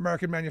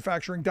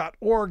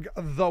 AmericanManufacturing.org,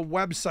 the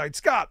website.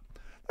 Scott,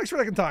 thanks for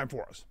taking time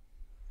for us.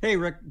 Hey,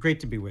 Rick, great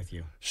to be with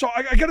you. So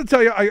I got to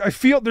tell you, I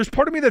feel there's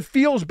part of me that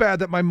feels bad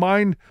that my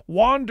mind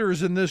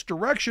wanders in this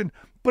direction,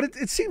 but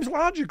it seems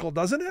logical,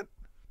 doesn't it?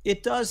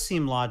 It does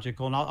seem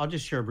logical, and I'll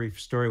just share a brief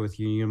story with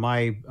you.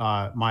 My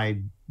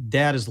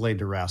dad is laid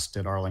to rest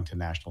at Arlington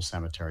National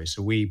Cemetery,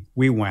 so we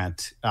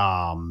went,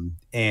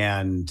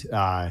 and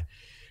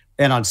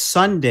And on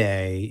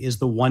Sunday is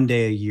the one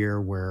day a year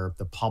where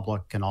the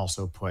public can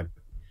also put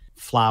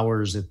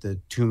flowers at the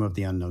tomb of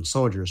the unknown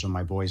soldiers. So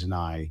my boys and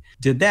I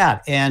did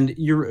that. And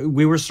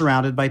we were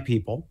surrounded by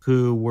people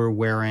who were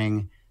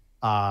wearing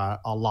a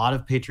lot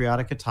of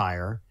patriotic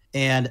attire.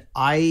 And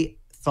I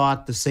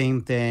thought the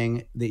same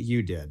thing that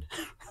you did,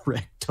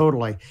 Rick,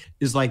 totally.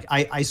 Is like,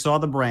 I saw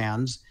the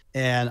brands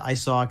and I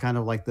saw kind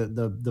of like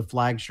the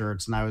flag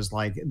shirts. And I was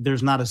like,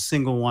 there's not a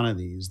single one of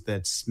these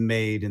that's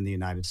made in the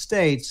United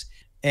States.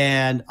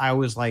 And I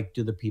was like,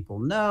 do the people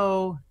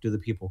know? Do the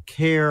people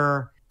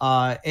care?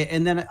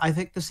 And then I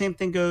think the same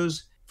thing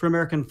goes for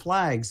American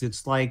flags.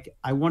 It's like,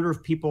 I wonder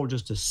if people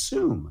just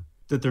assume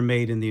that they're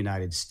made in the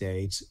United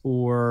States,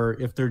 or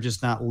if they're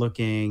just not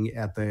looking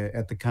at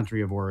the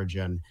country of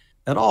origin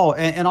at all.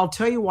 And I'll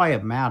tell you why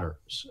it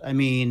matters. I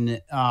mean,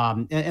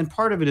 and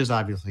part of it is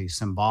obviously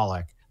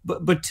symbolic,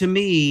 but to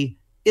me,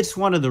 it's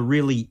one of the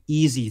really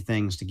easy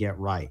things to get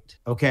right.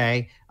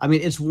 Okay. I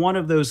mean, it's one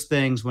of those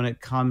things when it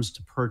comes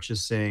to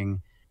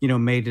purchasing,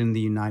 made in the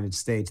United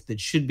States, that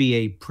should be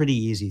a pretty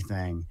easy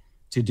thing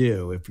to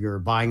do if you're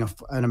buying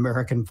an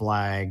American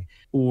flag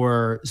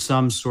or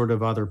some sort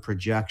of other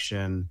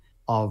projection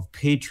of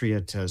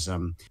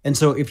patriotism. And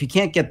so if you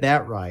can't get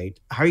that right,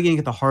 how are you going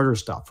to get the harder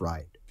stuff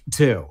right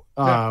too,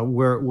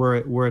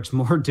 where it's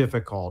more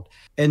difficult?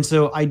 And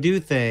so I do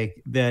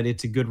think that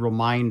it's a good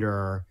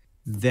reminder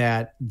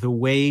that the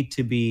way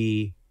to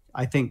be,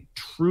 I think,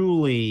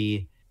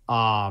 truly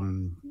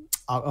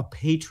a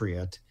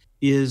patriot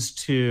is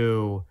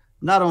to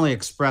not only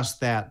express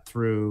that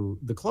through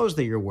the clothes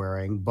that you're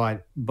wearing,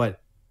 but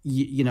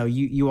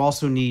you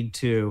also need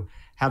to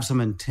have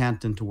some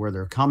intent into where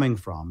they're coming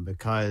from,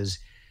 because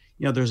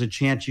there's a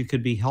chance you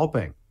could be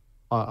helping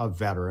a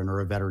veteran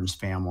or a veteran's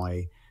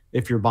family.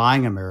 If you're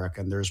buying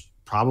American, there's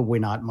probably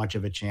not much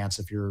of a chance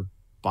if you're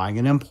buying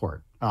an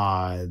import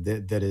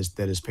that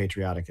is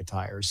patriotic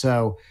attire.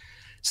 So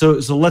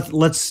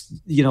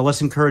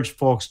let's encourage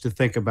folks to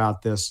think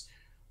about this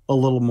a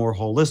little more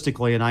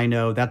holistically. And I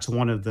know that's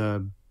one of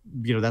the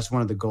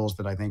goals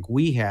that I think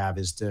we have,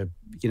 is to,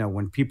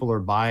 when people are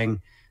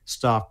buying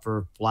stuff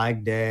for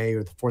Flag Day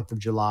or the 4th of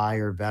July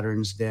or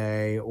Veterans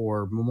Day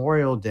or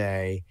Memorial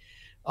Day,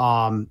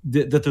 that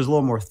there's a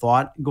little more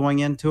thought going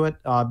into it,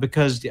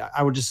 because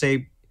I would just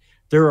say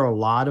there are a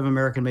lot of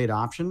American-made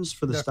options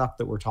for the stuff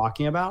that we're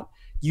talking about.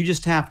 You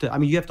just have to,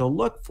 you have to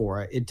look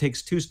for it. It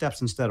takes 2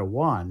 steps instead of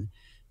 1.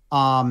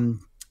 But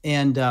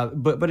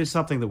it's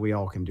something that we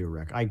all can do,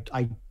 Rick.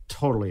 I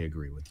totally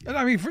agree with you. And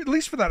at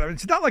least for that,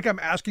 it's not like I'm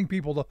asking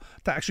people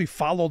to actually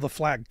follow the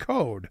flag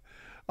code.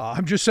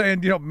 I'm just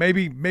saying,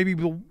 maybe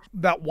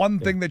that one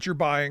thing that you're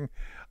buying,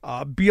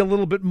 be a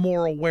little bit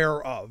more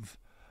aware of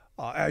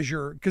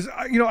because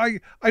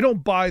I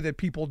don't buy that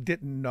people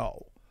didn't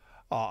know.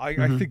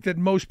 I think that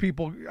most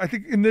people, I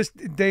think in this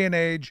day and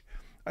age,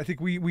 I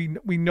think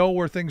we know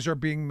where things are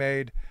being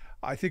made.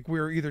 I think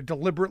we're either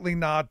deliberately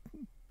not,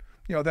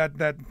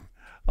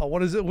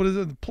 what is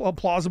it?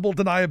 Plausible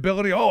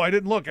deniability. Oh, I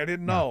didn't look. I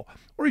didn't know.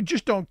 Or you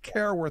just don't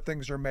care where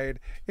things are made.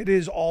 It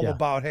is all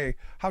about, hey,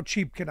 how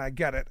cheap can I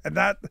get it? And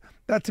that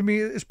to me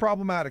is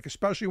problematic,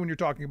 especially when you're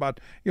talking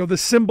about, the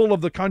symbol of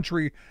the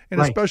country.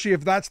 And especially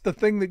if that's the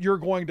thing that you're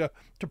going to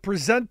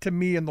present to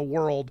me in the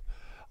world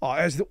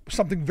as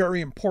something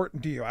very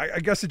important to you. I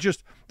guess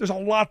there's a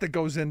lot that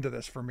goes into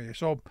this for me.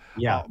 So,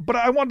 but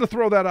I wanted to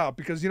throw that out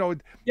because,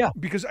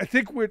 because I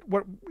think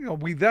what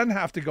we then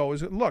have to go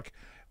is, look,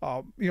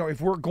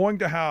 if we're going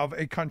to have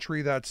a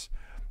country that's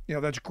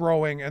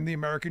growing and the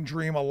American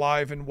dream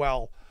alive and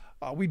well,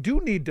 we do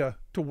need to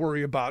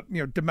worry about,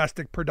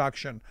 domestic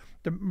production,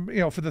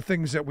 for the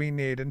things that we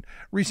need. And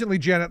recently,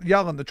 Janet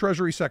Yellen, the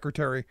Treasury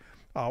Secretary,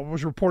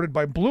 was reported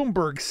by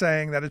Bloomberg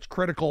saying that it's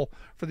critical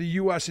for the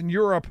U.S. and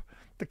Europe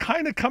to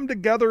kind of come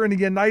together in a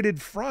united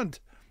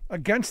front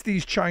against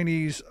these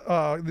against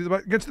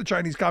the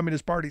Chinese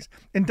Communist Party's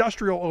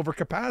industrial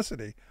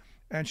overcapacity.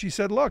 And she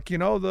said, look,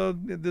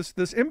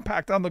 this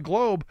impact on the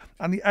globe,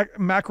 on the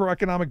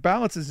macroeconomic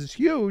balances is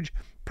huge.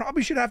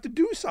 Probably should have to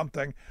do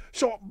something.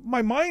 So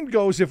my mind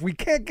goes, if we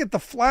can't get the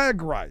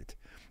flag right,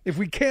 if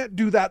we can't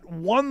do that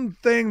one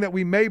thing that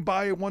we may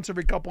buy once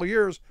every couple of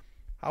years,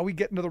 how are we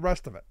getting to the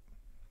rest of it?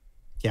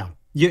 Yeah,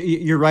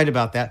 you're right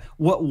about that.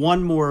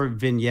 One more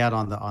vignette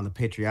on the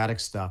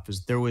patriotic stuff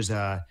is there was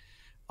a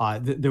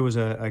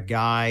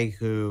guy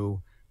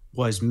who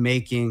was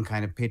making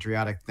kind of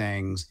patriotic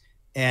things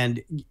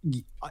and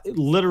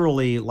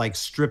literally like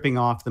stripping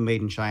off the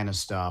made in China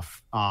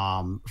stuff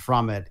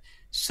from it,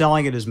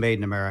 selling it as made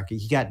in America.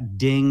 He got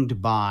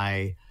dinged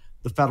by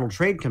the Federal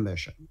Trade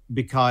Commission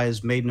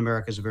because made in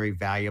America is a very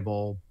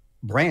valuable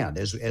brand,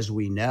 as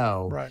we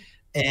know. Right.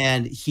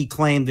 And he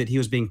claimed that he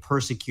was being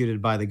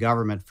persecuted by the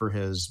government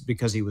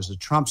because he was a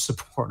Trump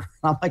supporter.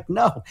 I'm like,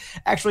 no,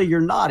 actually, you're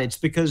not. It's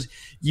because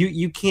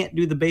you can't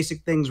do the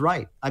basic things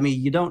right. I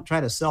mean, you don't try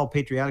to sell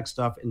patriotic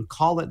stuff and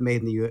call it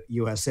made in the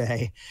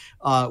USA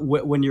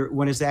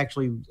when it's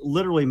actually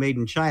literally made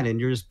in China, and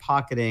you're just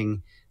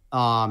pocketing,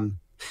 you're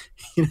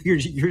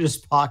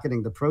just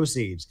pocketing the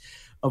proceeds.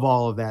 of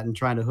all of that and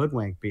trying to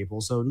hoodwink people.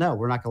 So no,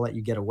 we're not going to let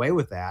you get away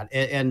with that.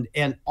 And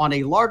on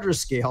a larger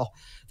scale,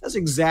 that's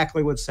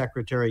exactly what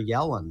Secretary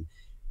Yellen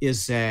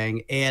is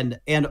saying. And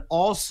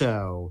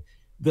also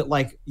that,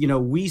 like,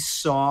 we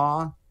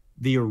saw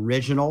the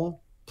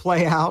original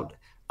play out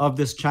of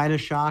this China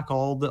shock,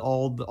 all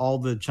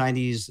the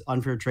Chinese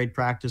unfair trade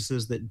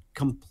practices that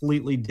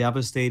completely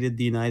devastated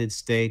the United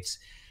States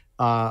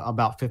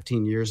about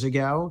 15 years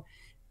ago.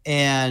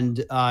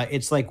 And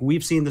it's like,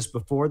 we've seen this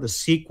before. The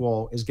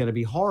sequel is going to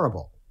be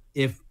horrible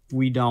if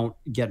we don't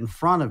get in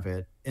front of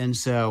it. And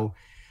so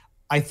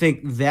I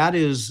think that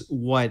is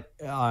what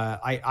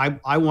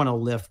I want to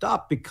lift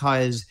up,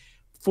 because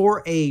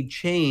for a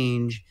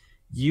change,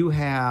 you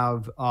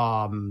have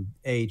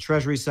a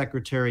Treasury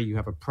Secretary, you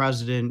have a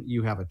president,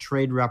 you have a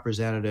trade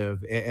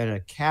representative, and a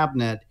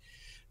cabinet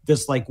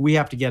that's like, we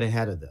have to get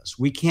ahead of this.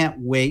 We can't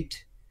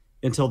wait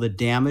until the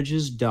damage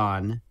is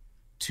done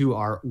to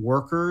our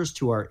workers,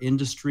 to our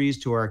industries,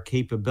 to our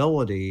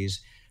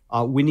capabilities.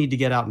 We need to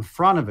get out in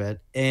front of it.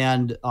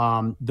 And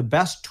the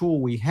best tool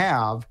we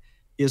have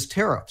is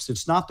tariffs.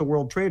 It's not the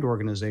World Trade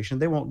Organization.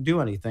 They won't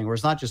do anything. Or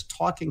it's not just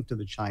talking to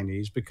the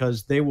Chinese,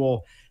 because they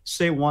will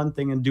say one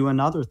thing and do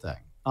another thing.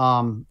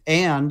 I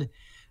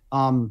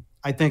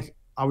think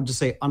I would just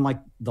say, unlike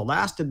the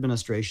last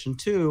administration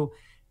too,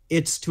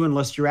 it's to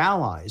enlist your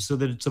allies so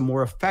that it's a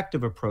more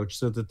effective approach,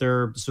 so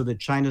that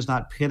China's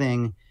not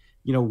pitting,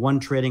 one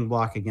trading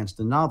bloc against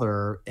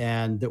another,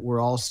 and that we're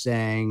all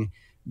saying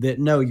that,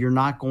 no, you're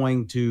not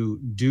going to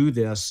do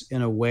this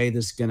in a way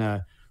that's going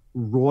to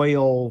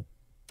roil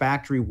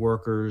factory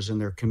workers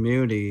and their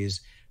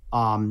communities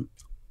all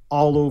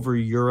over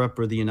Europe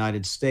or the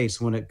United States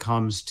when it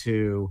comes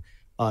to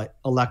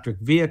electric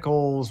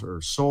vehicles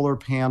or solar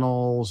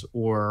panels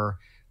or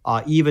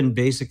even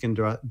basic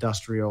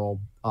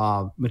industrial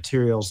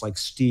materials like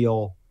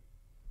steel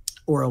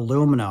or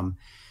aluminum.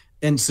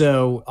 And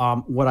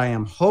so what I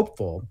am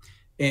hopeful,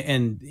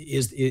 and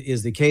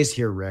is the case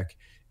here, Rick,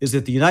 is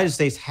that the United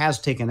States has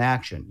taken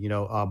action.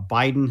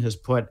 Biden has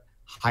put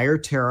higher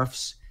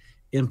tariffs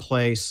in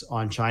place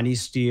on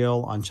Chinese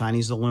steel, on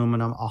Chinese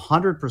aluminum,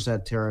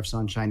 100% tariffs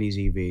on Chinese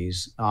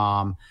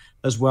EVs,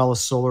 as well as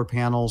solar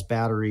panels,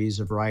 batteries,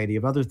 a variety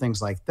of other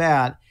things like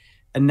that.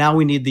 And now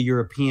we need the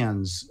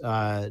Europeans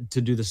to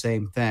do the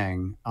same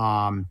thing.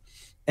 And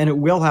it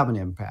will have an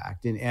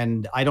impact.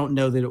 And I don't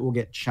know that it will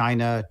get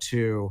China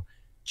to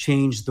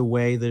change the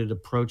way that it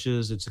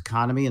approaches its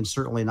economy, and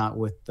certainly not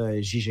with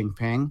Xi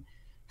Jinping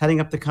heading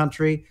up the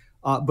country.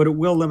 But it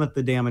will limit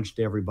the damage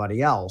to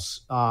everybody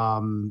else.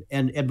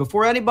 And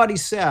before anybody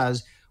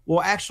says,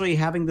 well, actually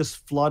having this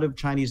flood of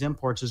Chinese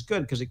imports is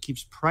good because it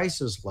keeps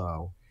prices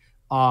low.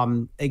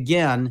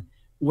 Again,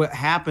 what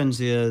happens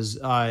is,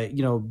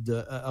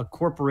 a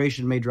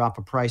corporation may drop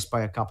a price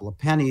by a couple of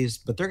pennies,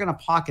 but they're going to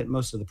pocket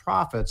most of the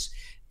profits.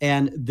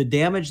 And the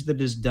damage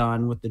that is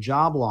done with the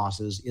job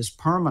losses is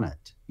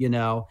permanent.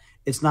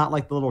 It's not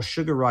like the little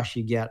sugar rush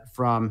you get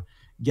from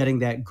getting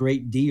that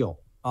great deal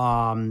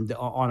on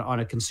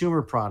a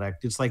consumer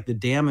product. It's like the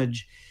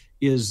damage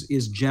is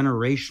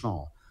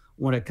generational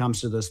when it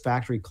comes to those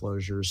factory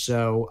closures.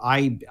 So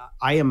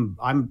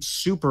I'm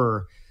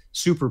super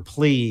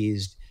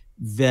pleased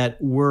that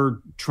we're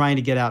trying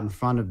to get out in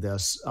front of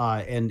this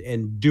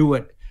and do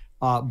it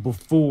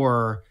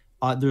before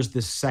there's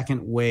this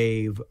second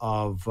wave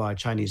of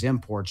Chinese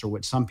imports, or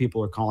what some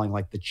people are calling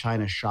like the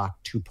China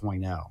shock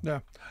 2.0. Yeah.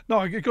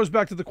 No, it goes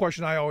back to the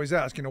question I always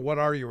ask, what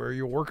are you? Are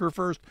you a worker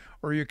first,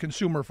 or are you a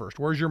consumer first?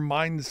 Where's your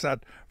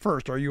mindset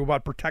first? Are you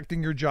about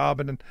protecting your job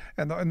and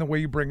the way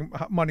you bring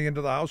money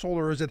into the household,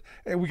 or is it,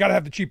 hey, we got to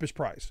have the cheapest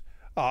price?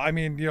 And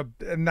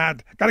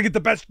that got to get the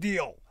best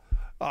deal.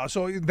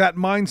 So that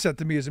mindset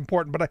to me is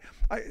important. But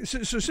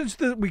so since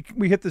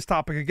we hit this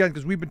topic again,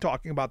 because we've been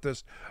talking about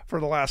this for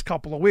the last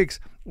couple of weeks,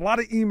 a lot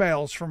of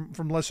emails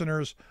from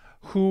listeners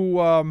who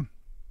I'm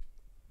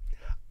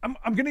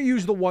going to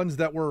use the ones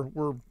that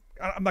were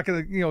I'm not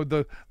going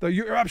to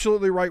you're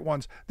absolutely right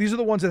ones. These are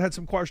the ones that had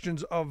some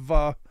questions of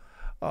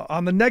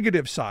on the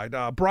negative side.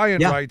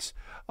 Brian writes,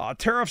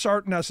 tariffs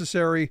aren't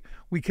necessary.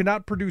 We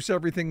cannot produce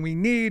everything we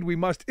need. We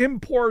must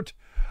import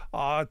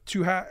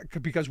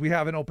because we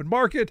have an open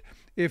market.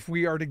 If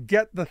we are to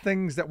get the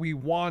things that we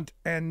want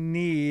and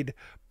need,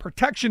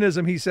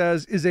 protectionism, he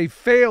says, is a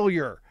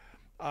failure.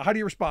 How do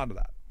you respond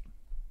to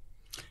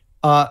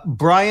that?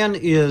 Brian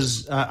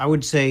is, I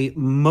would say,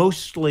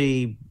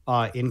 mostly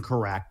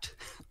incorrect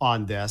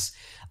on this.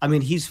 I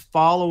mean, he's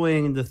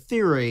following the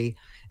theory,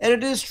 and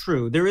it is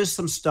true. There is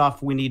some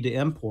stuff we need to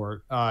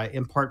import,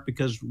 in part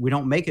because we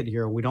don't make it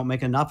here. We don't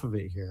make enough of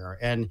it here.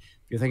 And if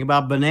you think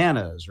about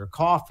bananas or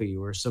coffee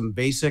or some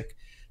basic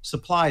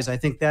supplies, I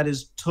think that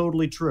is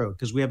totally true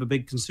because we have a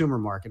big consumer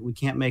market. We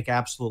can't make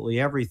absolutely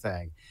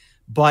everything.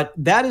 But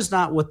that is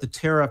not what the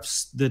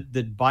tariffs that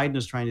Biden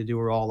is trying to do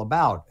are all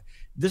about.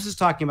 This is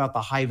talking about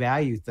the high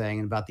value thing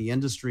and about the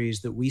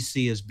industries that we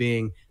see as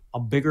being a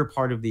bigger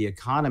part of the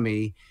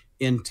economy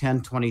in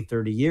 10, 20,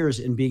 30 years,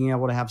 and being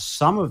able to have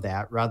some of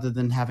that rather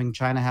than having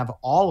China have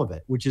all of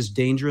it, which is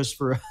dangerous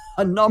for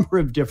a number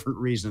of different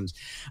reasons,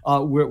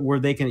 where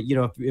they can,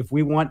 if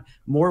we want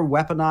more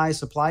weaponized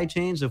supply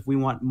chains, if we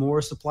want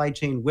more supply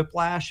chain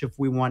whiplash, if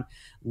we want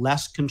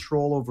less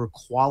control over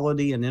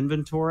quality and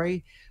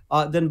inventory,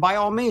 then by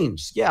all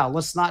means,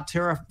 let's not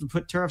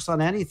put tariffs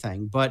on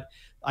anything. But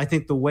I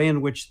think the way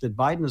in which that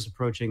Biden is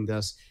approaching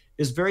this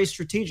is very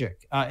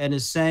strategic, and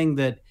is saying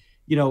that,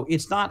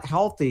 it's not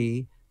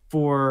healthy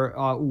for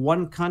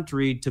one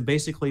country to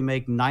basically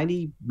make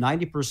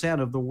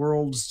 90% of the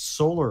world's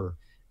solar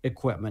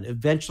equipment.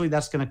 Eventually,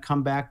 that's going to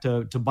come back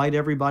to bite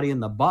everybody in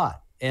the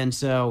butt. And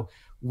so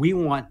we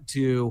want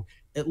to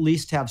at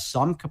least have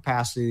some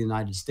capacity in the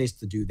United States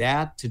to do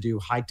that, to do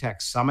high-tech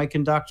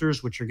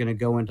semiconductors, which are going to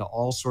go into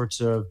all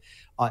sorts of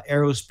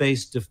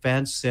aerospace,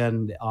 defense,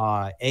 and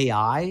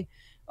AI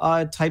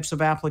types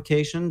of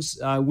applications.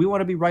 We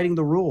want to be writing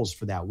the rules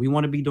for that. We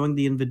want to be doing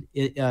the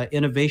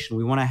innovation.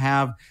 We want to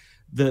have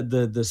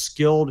the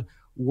skilled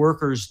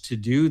workers to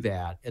do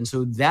that. And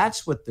so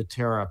that's what the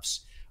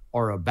tariffs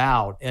are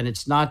about. And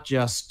it's not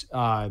just,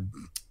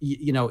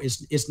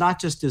 it's not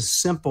just as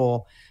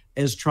simple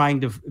as trying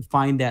to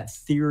find that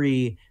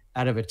theory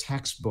out of a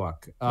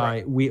textbook.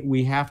 Right.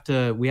 We have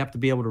to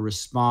be able to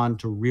respond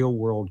to real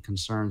world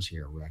concerns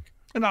here, Rick.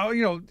 And now,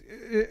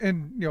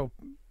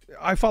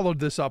 I followed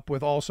this up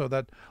with also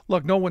that,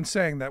 look, no one's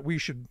saying that we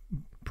should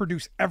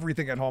produce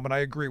everything at home. And I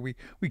agree, we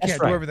can't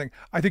do everything.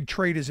 I think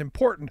trade is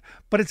important,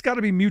 but it's got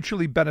to be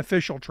mutually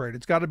beneficial trade.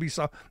 It's got to be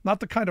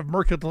not the kind of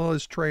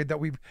mercantilist trade that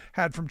we've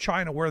had from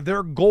China, where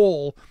their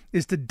goal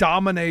is to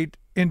dominate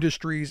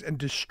industries and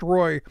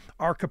destroy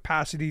our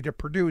capacity to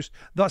produce,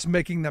 thus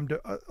making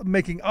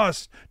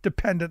us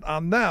dependent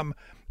on them.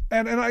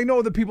 And I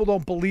know that people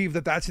don't believe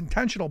that that's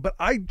intentional, but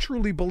I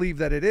truly believe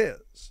that it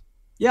is.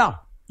 Yeah,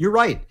 you're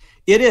right.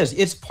 It is.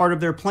 It's part of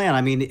their plan.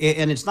 I mean,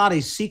 and it's not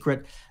a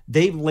secret.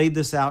 They've laid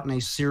this out in a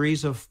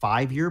series of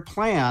 5-year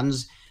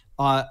plans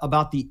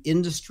about the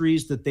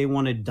industries that they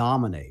want to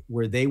dominate,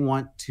 where they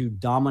want to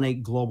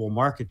dominate global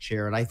market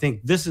share. And I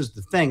think this is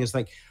the thing. It's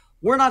like,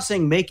 we're not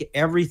saying make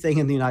everything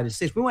in the United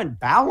States. We want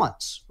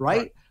balance,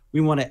 right?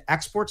 We want to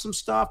export some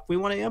stuff. We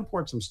want to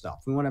import some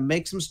stuff. We want to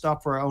make some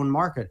stuff for our own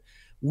market.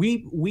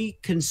 We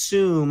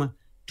consume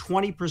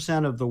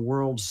 20% of the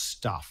world's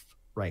stuff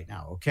right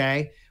now,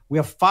 okay? We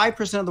have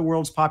 5% of the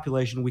world's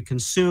population. We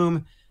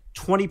consume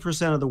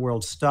 20% of the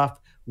world's stuff.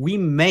 We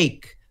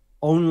make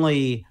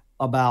only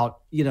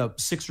about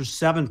 6 or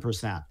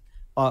 7%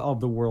 of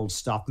the world's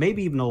stuff,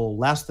 maybe even a little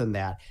less than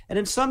that. And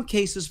in some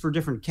cases, for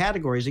different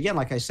categories, again,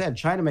 like I said,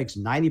 China makes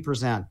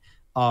 90%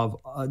 of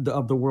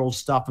the world's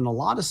stuff in a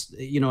lot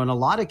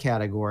of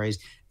categories,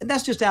 and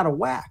that's just out of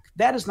whack.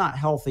 That is not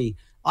healthy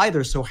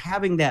either. So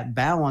having that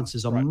balance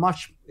is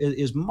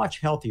much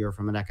healthier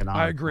from an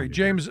economic. I agree.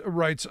 James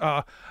writes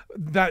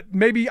that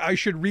maybe I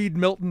should read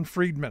Milton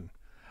Friedman.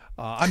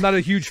 I'm not a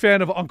huge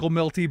fan of Uncle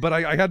Milty, but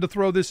I had to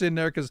throw this in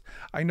there because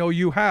I know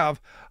you have.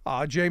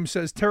 James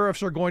says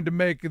tariffs are going to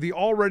make the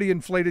already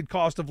inflated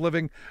cost of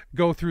living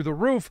go through the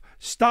roof.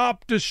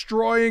 Stop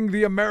destroying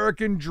the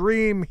American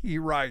dream, he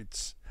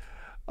writes.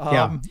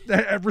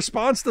 A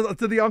response to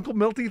the Uncle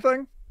Milty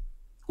thing?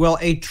 Well,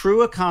 a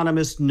true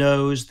economist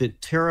knows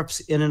that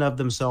tariffs in and of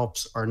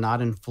themselves are not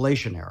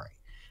inflationary.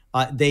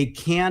 They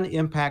can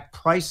impact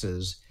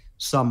prices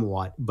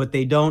somewhat, but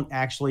they don't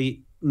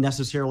actually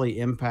necessarily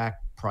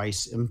impact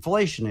price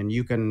inflation. And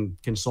you can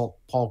consult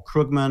Paul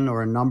Krugman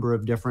or a number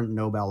of different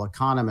Nobel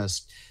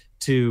economists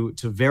to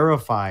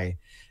verify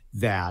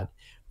that.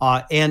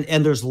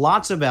 And there's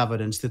lots of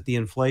evidence that the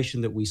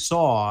inflation that we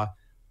saw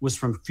was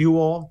from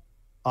fuel,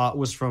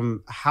 was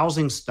from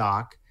housing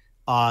stock,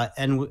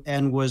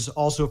 and was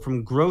also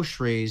from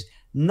groceries,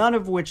 none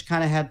of which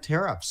kind of had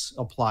tariffs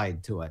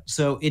applied to it.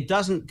 So it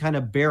doesn't kind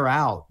of bear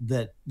out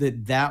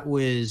that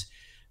was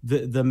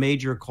the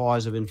major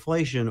cause of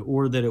inflation,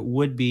 or that it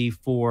would be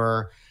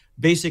for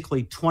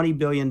basically $20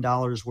 billion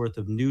worth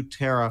of new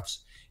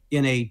tariffs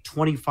in a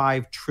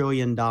 $25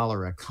 trillion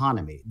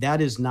economy.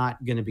 That is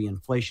not going to be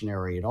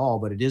inflationary at all,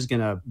 but it is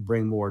going to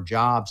bring more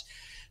jobs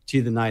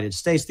to the United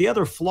States. The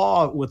other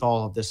flaw with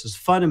all of this is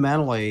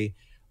fundamentally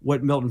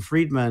what Milton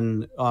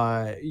Friedman,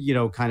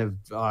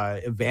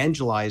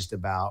 evangelized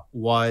about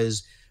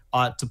was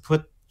to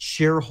put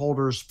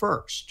shareholders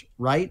first,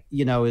 right?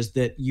 Is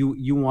that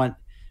you want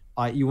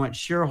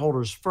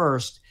shareholders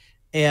first,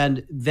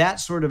 and that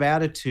sort of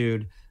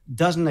attitude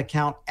doesn't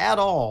account at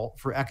all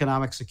for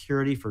economic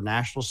security, for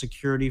national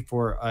security,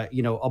 for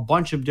a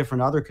bunch of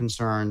different other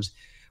concerns,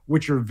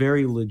 which are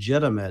very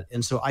legitimate.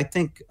 And so I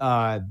think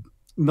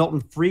Milton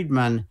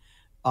Friedman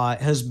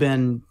has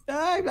been,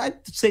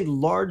 I'd say,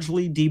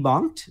 largely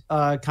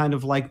debunked, kind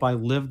of like by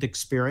lived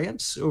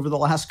experience over the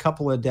last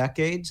couple of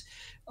decades.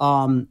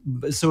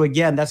 So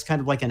again, that's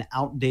kind of like an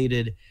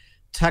outdated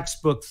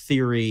textbook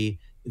theory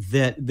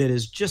that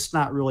is just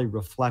not really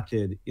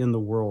reflected in the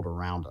world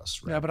around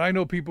us. Right? Yeah, but I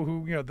know people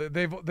who,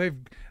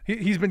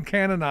 he's been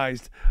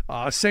canonized.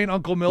 Saint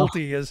Uncle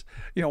Milty is,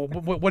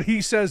 what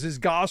he says is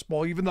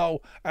gospel, even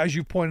though, as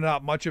you pointed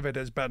out, much of it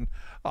has been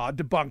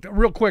debunked.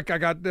 Real quick, I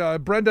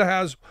got Brenda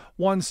has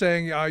one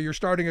saying you're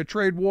starting a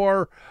trade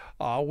war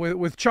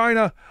with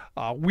China.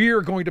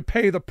 We're going to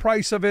pay the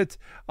price of it.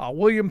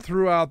 William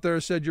threw out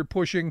there, said you're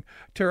pushing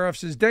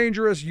tariffs is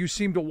dangerous. You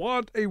seem to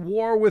want a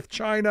war with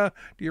China.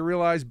 Do you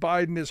realize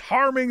Biden is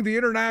harming the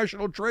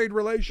international trade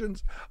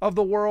relations of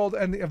the world,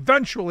 and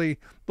eventually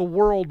the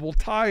world will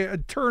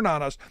turn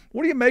on us?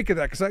 What do you make of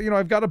that? Because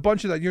I've got a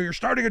bunch of that. You're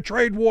starting a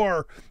trade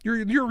war.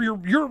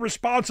 You're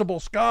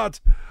responsible, Scott.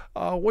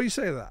 What do you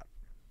say to that?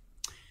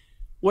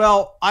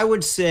 Well, I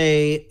would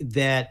say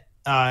that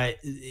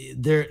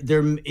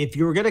if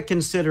you were going to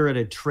consider it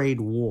a trade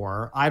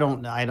war, I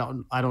don't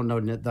know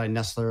that I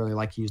necessarily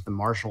like to use the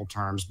martial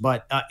terms,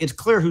 but it's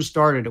clear who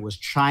started it was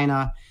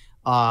China.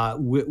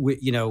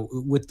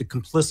 With the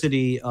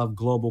complicity of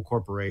global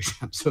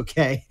corporations,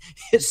 okay?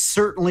 It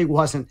certainly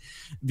wasn't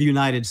the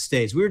United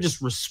States. We were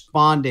just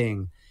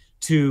responding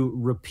to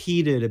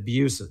repeated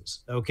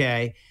abuses,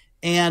 okay?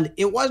 And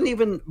it wasn't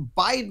even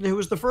Biden who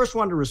was the first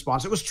one to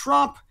respond. It was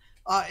Trump.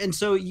 And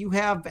so you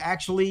have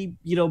actually,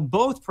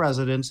 both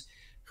presidents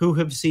who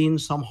have seen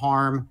some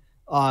harm,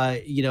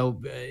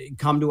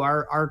 come to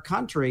our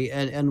country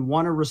and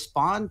want to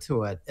respond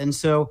to it. And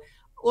so,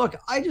 look,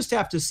 I just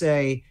have to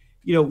say,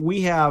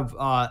 we have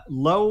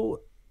low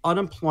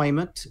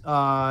unemployment,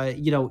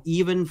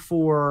 even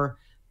for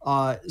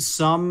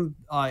some,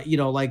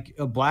 like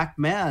black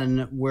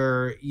men,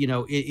 where,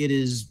 it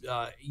is,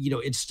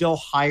 it's still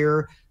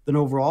higher than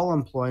overall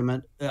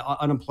unemployment,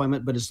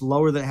 but it's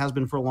lower than it has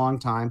been for a long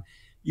time.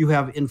 You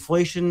have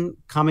inflation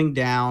coming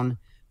down.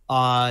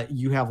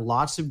 You have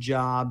lots of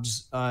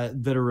jobs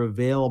that are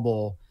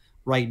available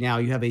right now.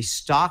 You have a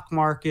stock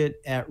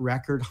market at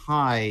record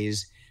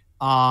highs.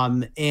 There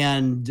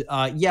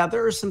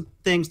are some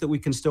things that we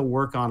can still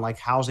work on, like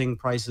housing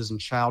prices and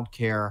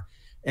childcare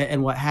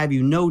and what have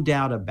you. No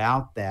doubt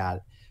about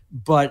that.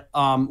 But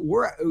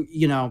we're,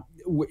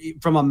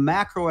 from a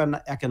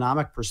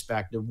macroeconomic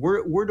perspective,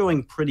 we're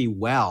doing pretty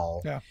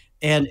well. Yeah.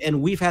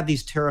 And we've had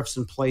these tariffs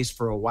in place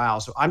for a while,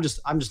 so I'm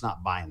just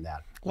not buying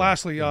that.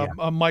 Lastly,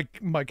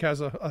 Mike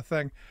has a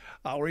thing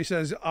where he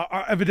says,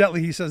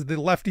 evidently he says the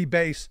lefty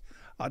base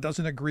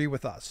doesn't agree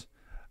with us.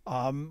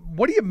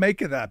 What do you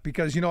make of that?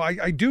 Because,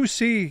 I do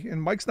see,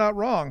 and Mike's not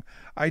wrong,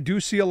 I do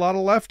see a lot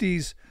of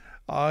lefties,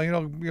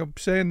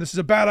 saying this is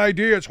a bad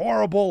idea, it's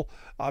horrible,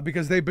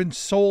 because they've been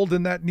sold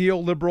in that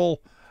neoliberal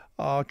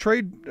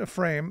trade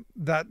frame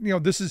that,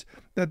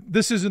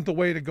 this isn't the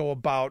way to go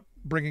about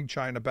bringing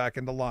China back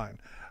into line.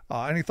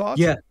 Any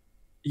thoughts?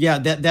 Yeah,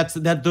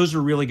 those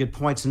are really good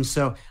points. And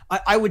so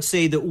I would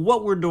say that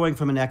what we're doing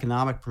from an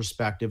economic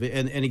perspective,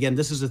 and again,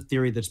 this is a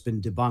theory that's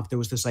been debunked. There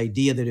was this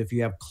idea that if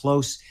you have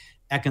close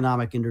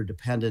economic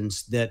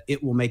interdependence, that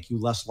it will make you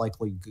less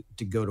likely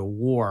to go to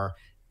war.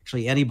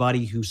 Actually,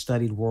 anybody who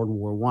studied World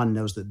War I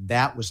knows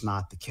that was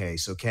not the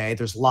case. Okay,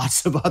 there's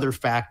lots of other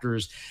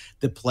factors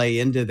that play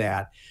into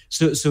that.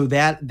 So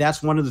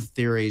that's one of the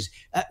theories.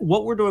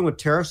 What we're doing with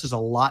tariffs is a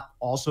lot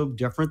also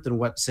different than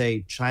what,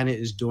 say, China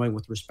is doing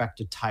with respect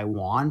to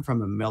Taiwan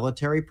from a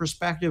military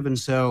perspective. And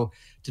so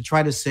to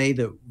try to say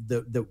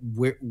that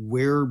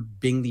we're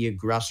being the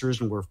aggressors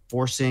and we're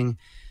forcing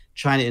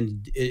China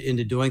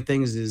into doing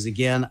things is,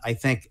 again, I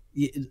think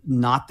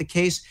not the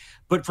case.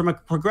 But from a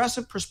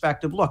progressive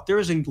perspective, look, there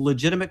is a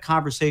legitimate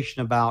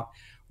conversation about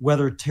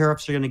whether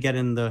tariffs are going to get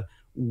in the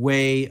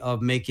way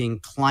of making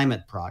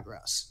climate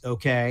progress,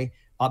 okay?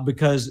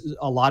 Because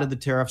a lot of the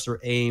tariffs are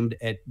aimed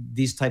at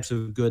these types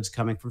of goods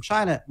coming from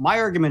China. My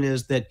argument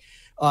is that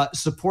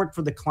support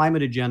for the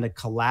climate agenda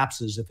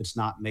collapses if it's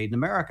not made in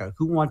America.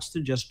 Who wants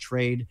to just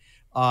trade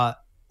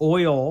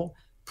oil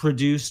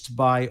produced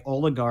by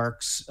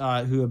oligarchs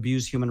who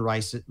abuse human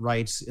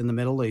rights in the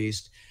Middle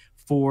East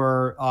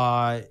for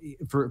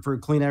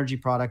clean energy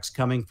products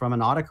coming from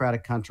an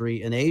autocratic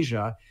country in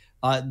Asia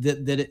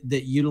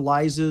that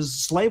utilizes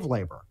slave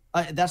labor?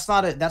 That's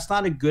not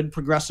a good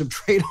progressive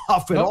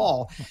trade-off at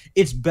all.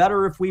 It's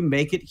better if we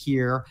make it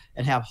here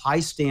and have high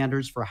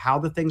standards for how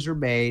the things are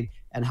made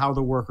and how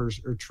the workers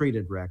are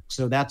treated, Rick.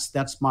 So that's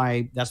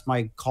my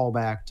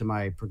callback to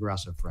my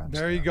progressive friends.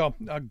 There you go.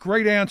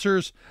 Great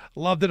answers.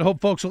 Loved it. Hope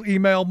folks will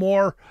email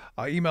more.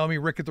 Email me,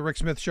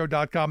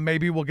 rick@thericksmithshow.com.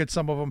 Maybe we'll get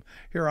some of them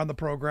here on the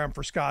program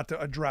for Scott to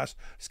address.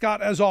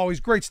 Scott, as always,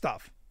 great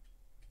stuff.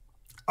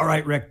 All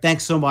right, Rick,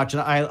 thanks so much.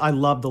 And I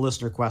love the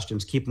listener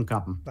questions. Keep them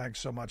coming. Thanks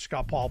so much.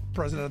 Scott Paul,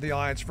 president of the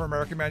Alliance for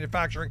American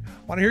Manufacturing.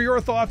 Want to hear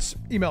your thoughts?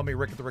 Email me,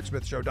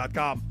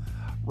 rick@thericksmithshow.com.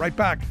 Right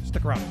back.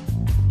 Stick around.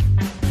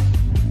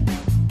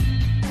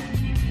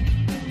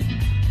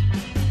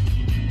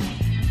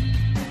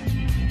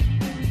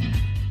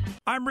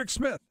 I'm Rick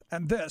Smith,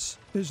 and this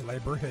is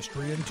Labor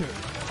History in 2.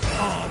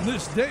 On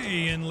this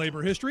day in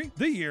labor history,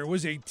 the year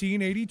was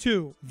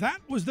 1882. That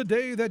was the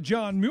day that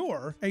John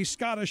Muir, a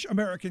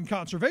Scottish-American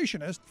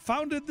conservationist,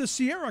 founded the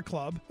Sierra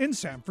Club in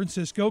San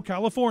Francisco,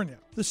 California.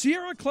 The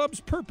Sierra Club's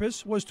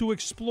purpose was to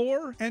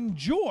explore,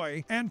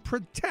 enjoy, and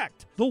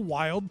protect the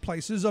wild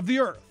places of the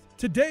earth.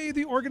 Today,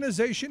 the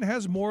organization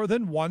has more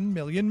than 1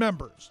 million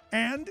members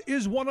and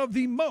is one of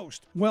the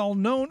most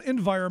well-known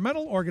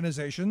environmental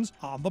organizations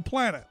on the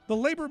planet. The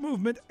labor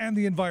movement and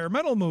the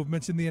environmental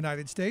movements in the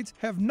United States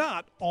have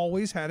not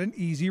always had an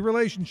easy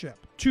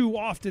relationship. Too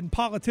often,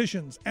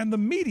 politicians and the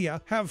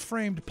media have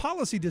framed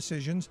policy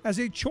decisions as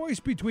a choice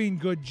between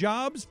good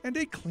jobs and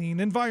a clean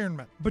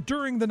environment. But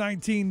during the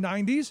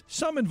 1990s,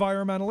 some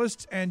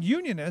environmentalists and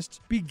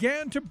unionists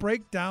began to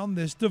break down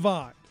this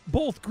divide.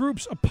 Both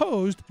groups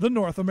opposed the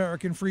North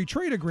American Free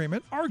Trade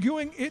Agreement,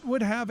 arguing it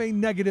would have a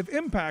negative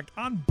impact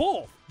on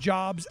both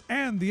jobs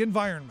and the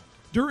environment.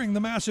 During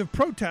the massive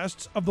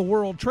protests of the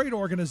World Trade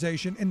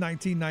Organization in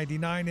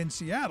 1999 in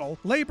Seattle,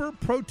 labor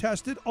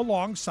protested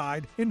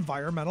alongside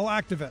environmental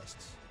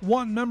activists.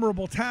 One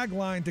memorable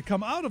tagline to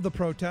come out of the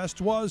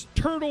protest was,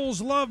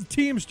 "Turtles love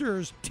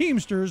Teamsters,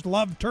 Teamsters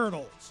love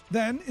turtles."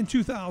 Then, in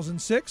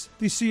 2006,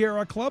 the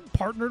Sierra Club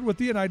partnered with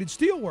the United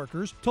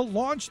Steelworkers to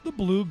launch the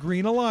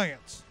Blue-Green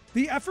Alliance.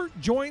 The effort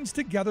joins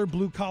together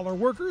blue-collar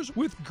workers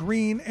with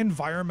green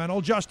environmental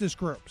justice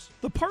groups.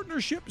 The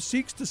partnership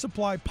seeks to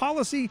supply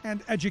policy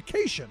and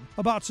education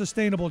about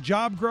sustainable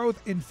job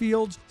growth in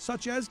fields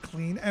such as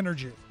clean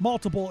energy.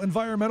 Multiple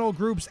environmental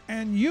groups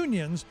and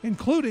unions,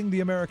 including the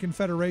American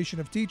Federation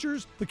of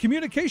Teachers, the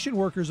Communication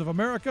Workers of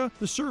America,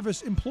 the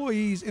Service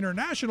Employees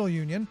International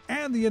Union,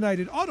 and the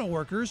United Auto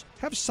Workers,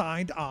 have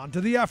signed on to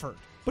the effort.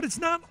 But it's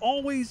not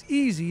always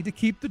easy to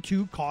keep the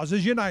two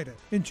causes united.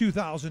 In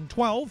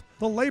 2012,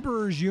 the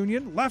Laborers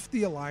Union left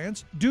the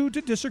alliance due to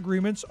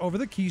disagreements over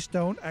the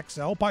Keystone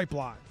XL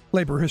pipeline.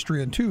 Labor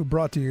History in 2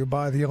 brought to you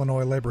by the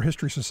Illinois Labor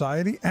History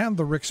Society and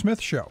The Rick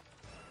Smith Show.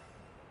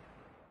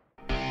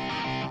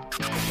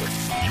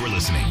 You're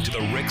listening to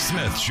The Rick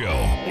Smith Show,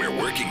 where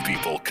working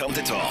people come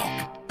to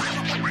talk.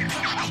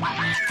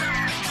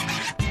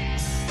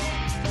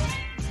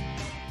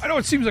 I know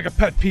it seems like a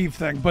pet peeve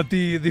thing, but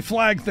the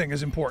flag thing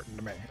is important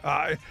to me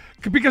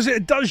because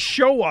it does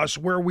show us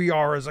where we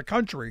are as a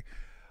country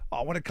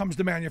when it comes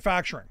to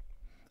manufacturing.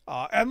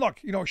 And look,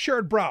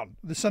 Sherrod Brown,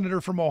 the senator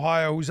from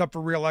Ohio who's up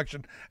for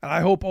re-election, and I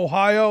hope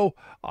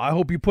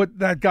you put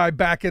that guy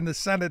back in the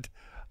Senate.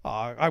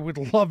 I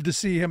would love to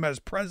see him as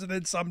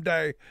president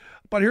someday.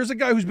 But here's a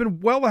guy who's been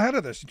well ahead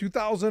of this. In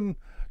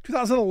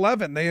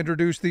 2011, they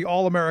introduced the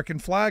All-American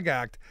Flag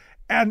Act,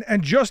 and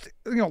just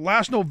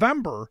last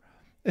November,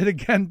 it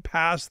again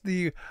passed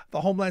the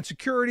Homeland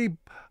Security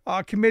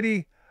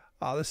Committee,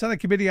 the Senate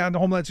Committee on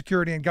Homeland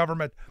Security and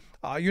Government,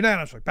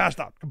 unanimously passed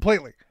out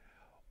completely.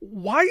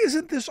 Why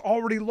isn't this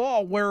already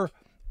law where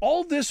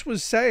all this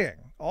was saying,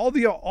 all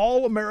the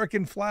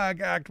All-American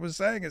Flag Act was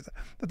saying is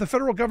that the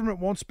federal government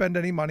won't spend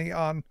any money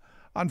on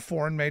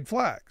foreign-made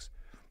flags?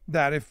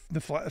 That if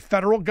the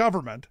federal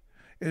government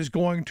is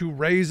going to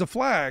raise a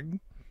flag,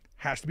 it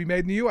has to be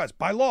made in the U.S.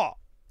 by law.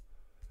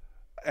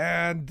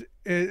 And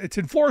it's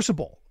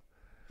enforceable.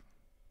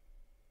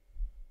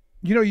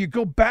 You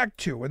go back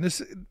to, and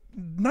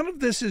none of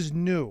this is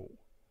new.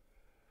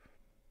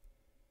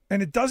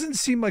 And it doesn't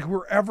seem like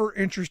we're ever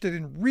interested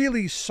in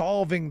really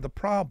solving the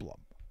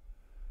problem.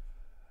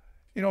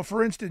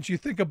 For instance, you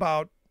think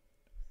about,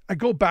 I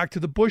go back to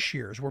the Bush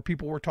years where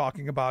people were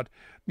talking about,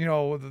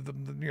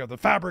 the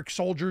fabric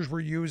soldiers were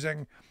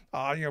using,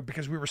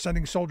 because we were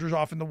sending soldiers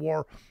off in the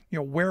war,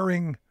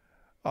 wearing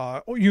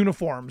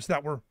uniforms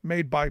that were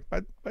made by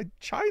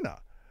China.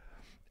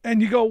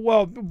 And you go,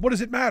 well, what does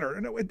it matter?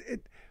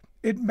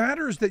 It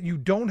matters that you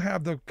don't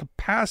have the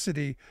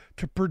capacity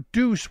to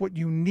produce what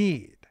you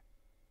need.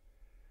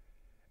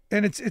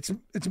 And it's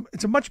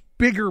a much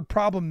bigger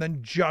problem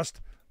than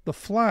just the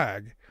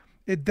flag.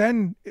 It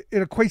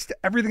equates to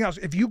everything else.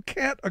 If you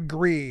can't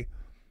agree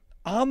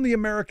on the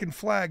American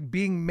flag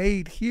being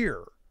made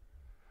here,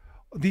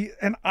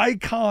 an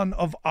icon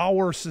of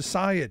our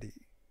society,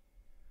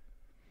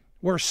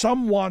 where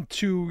some want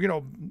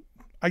to,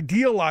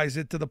 idealize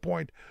it to the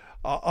point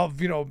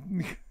of,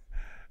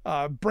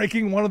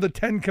 breaking one of the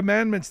 10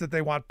 commandments that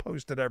they want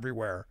posted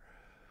everywhere.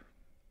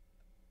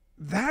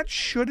 That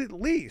should at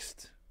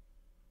least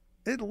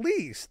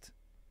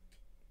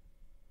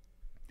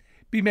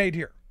be made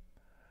here.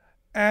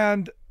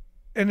 And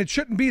it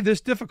shouldn't be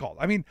this difficult.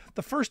 I mean,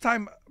 the first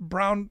time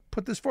Brown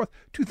put this forth,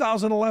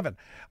 2011.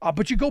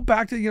 But you go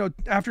back to,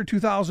 after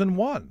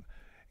 2001,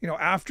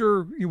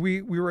 after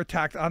we were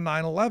attacked on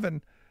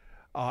 9/11,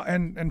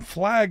 and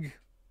flag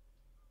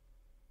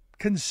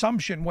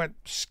consumption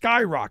went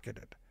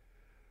skyrocketed.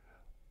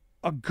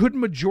 A good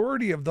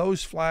majority of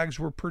those flags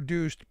were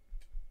produced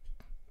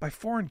by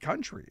foreign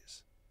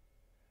countries.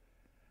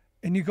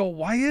 And you go,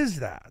 why is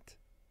that?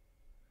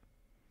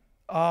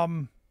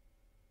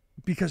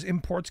 Because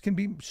imports can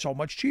be so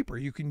much cheaper.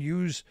 You can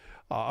use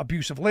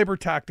abusive labor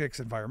tactics,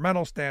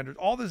 environmental standards,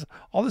 all this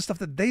stuff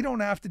that they don't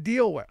have to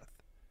deal with.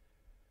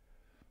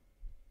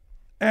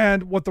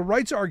 And what the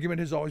rights argument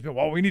has always been,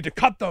 well, we need to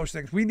cut those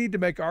things. We need to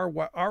make our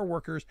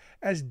workers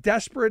as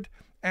desperate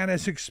and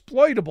as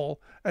exploitable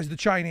as the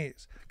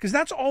Chinese. Because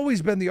that's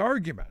always been the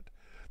argument,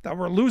 that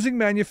we're losing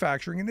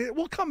manufacturing. And it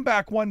will come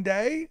back one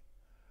day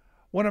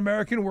when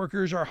American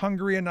workers are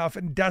hungry enough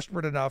and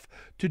desperate enough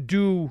to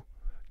do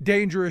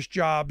dangerous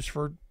jobs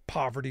for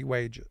poverty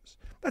wages.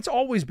 That's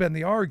always been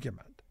the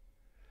argument,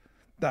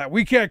 that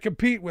we can't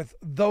compete with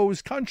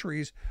those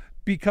countries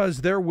because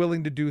they're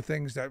willing to do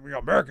things that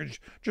Americans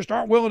just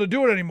aren't willing to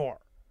do it anymore.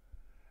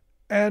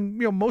 And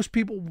most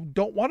people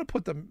don't want to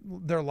put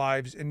their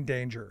lives in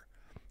danger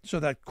so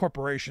that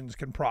corporations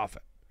can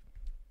profit.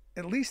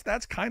 At least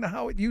that's kind of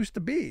how it used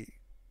to be.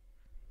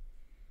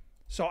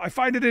 So I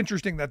find it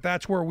interesting that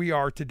that's where we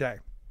are today.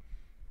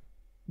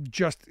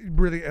 Just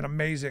really an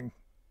amazing,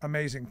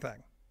 amazing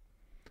thing.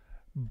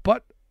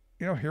 But,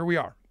 here we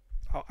are.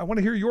 I want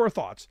to hear your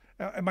thoughts.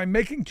 Am I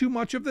making too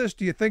much of this?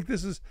 Do you think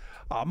this is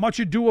much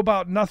ado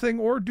about nothing?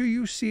 Or do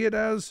you see it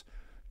as,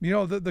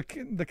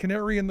 the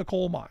canary in the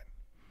coal mine?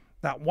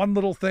 That one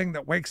little thing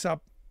that wakes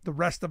up the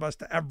rest of us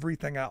to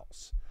everything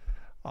else.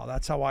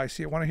 That's how I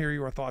see it. I want to hear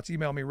your thoughts.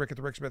 Email me,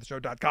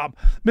 rick@thericksmithshow.com.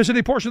 Miss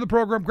any portion of the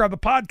program, grab the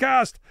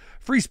podcast,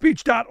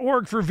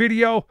 freespeech.org for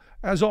video.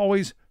 As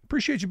always,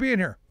 appreciate you being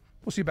here.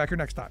 We'll see you back here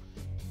next time.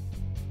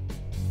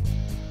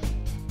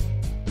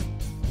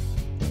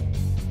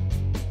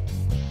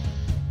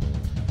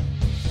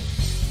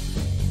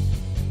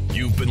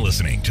 You've been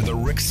listening to The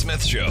Rick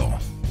Smith Show.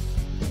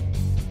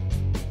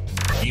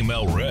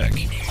 Email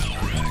Rick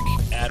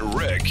at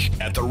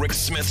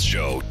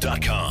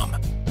rick@thericksmithshow.com.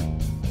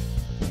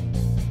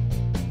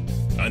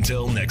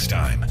 Until next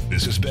time,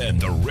 this has been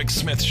The Rick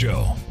Smith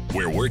Show,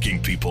 where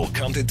working people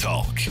come to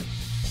talk.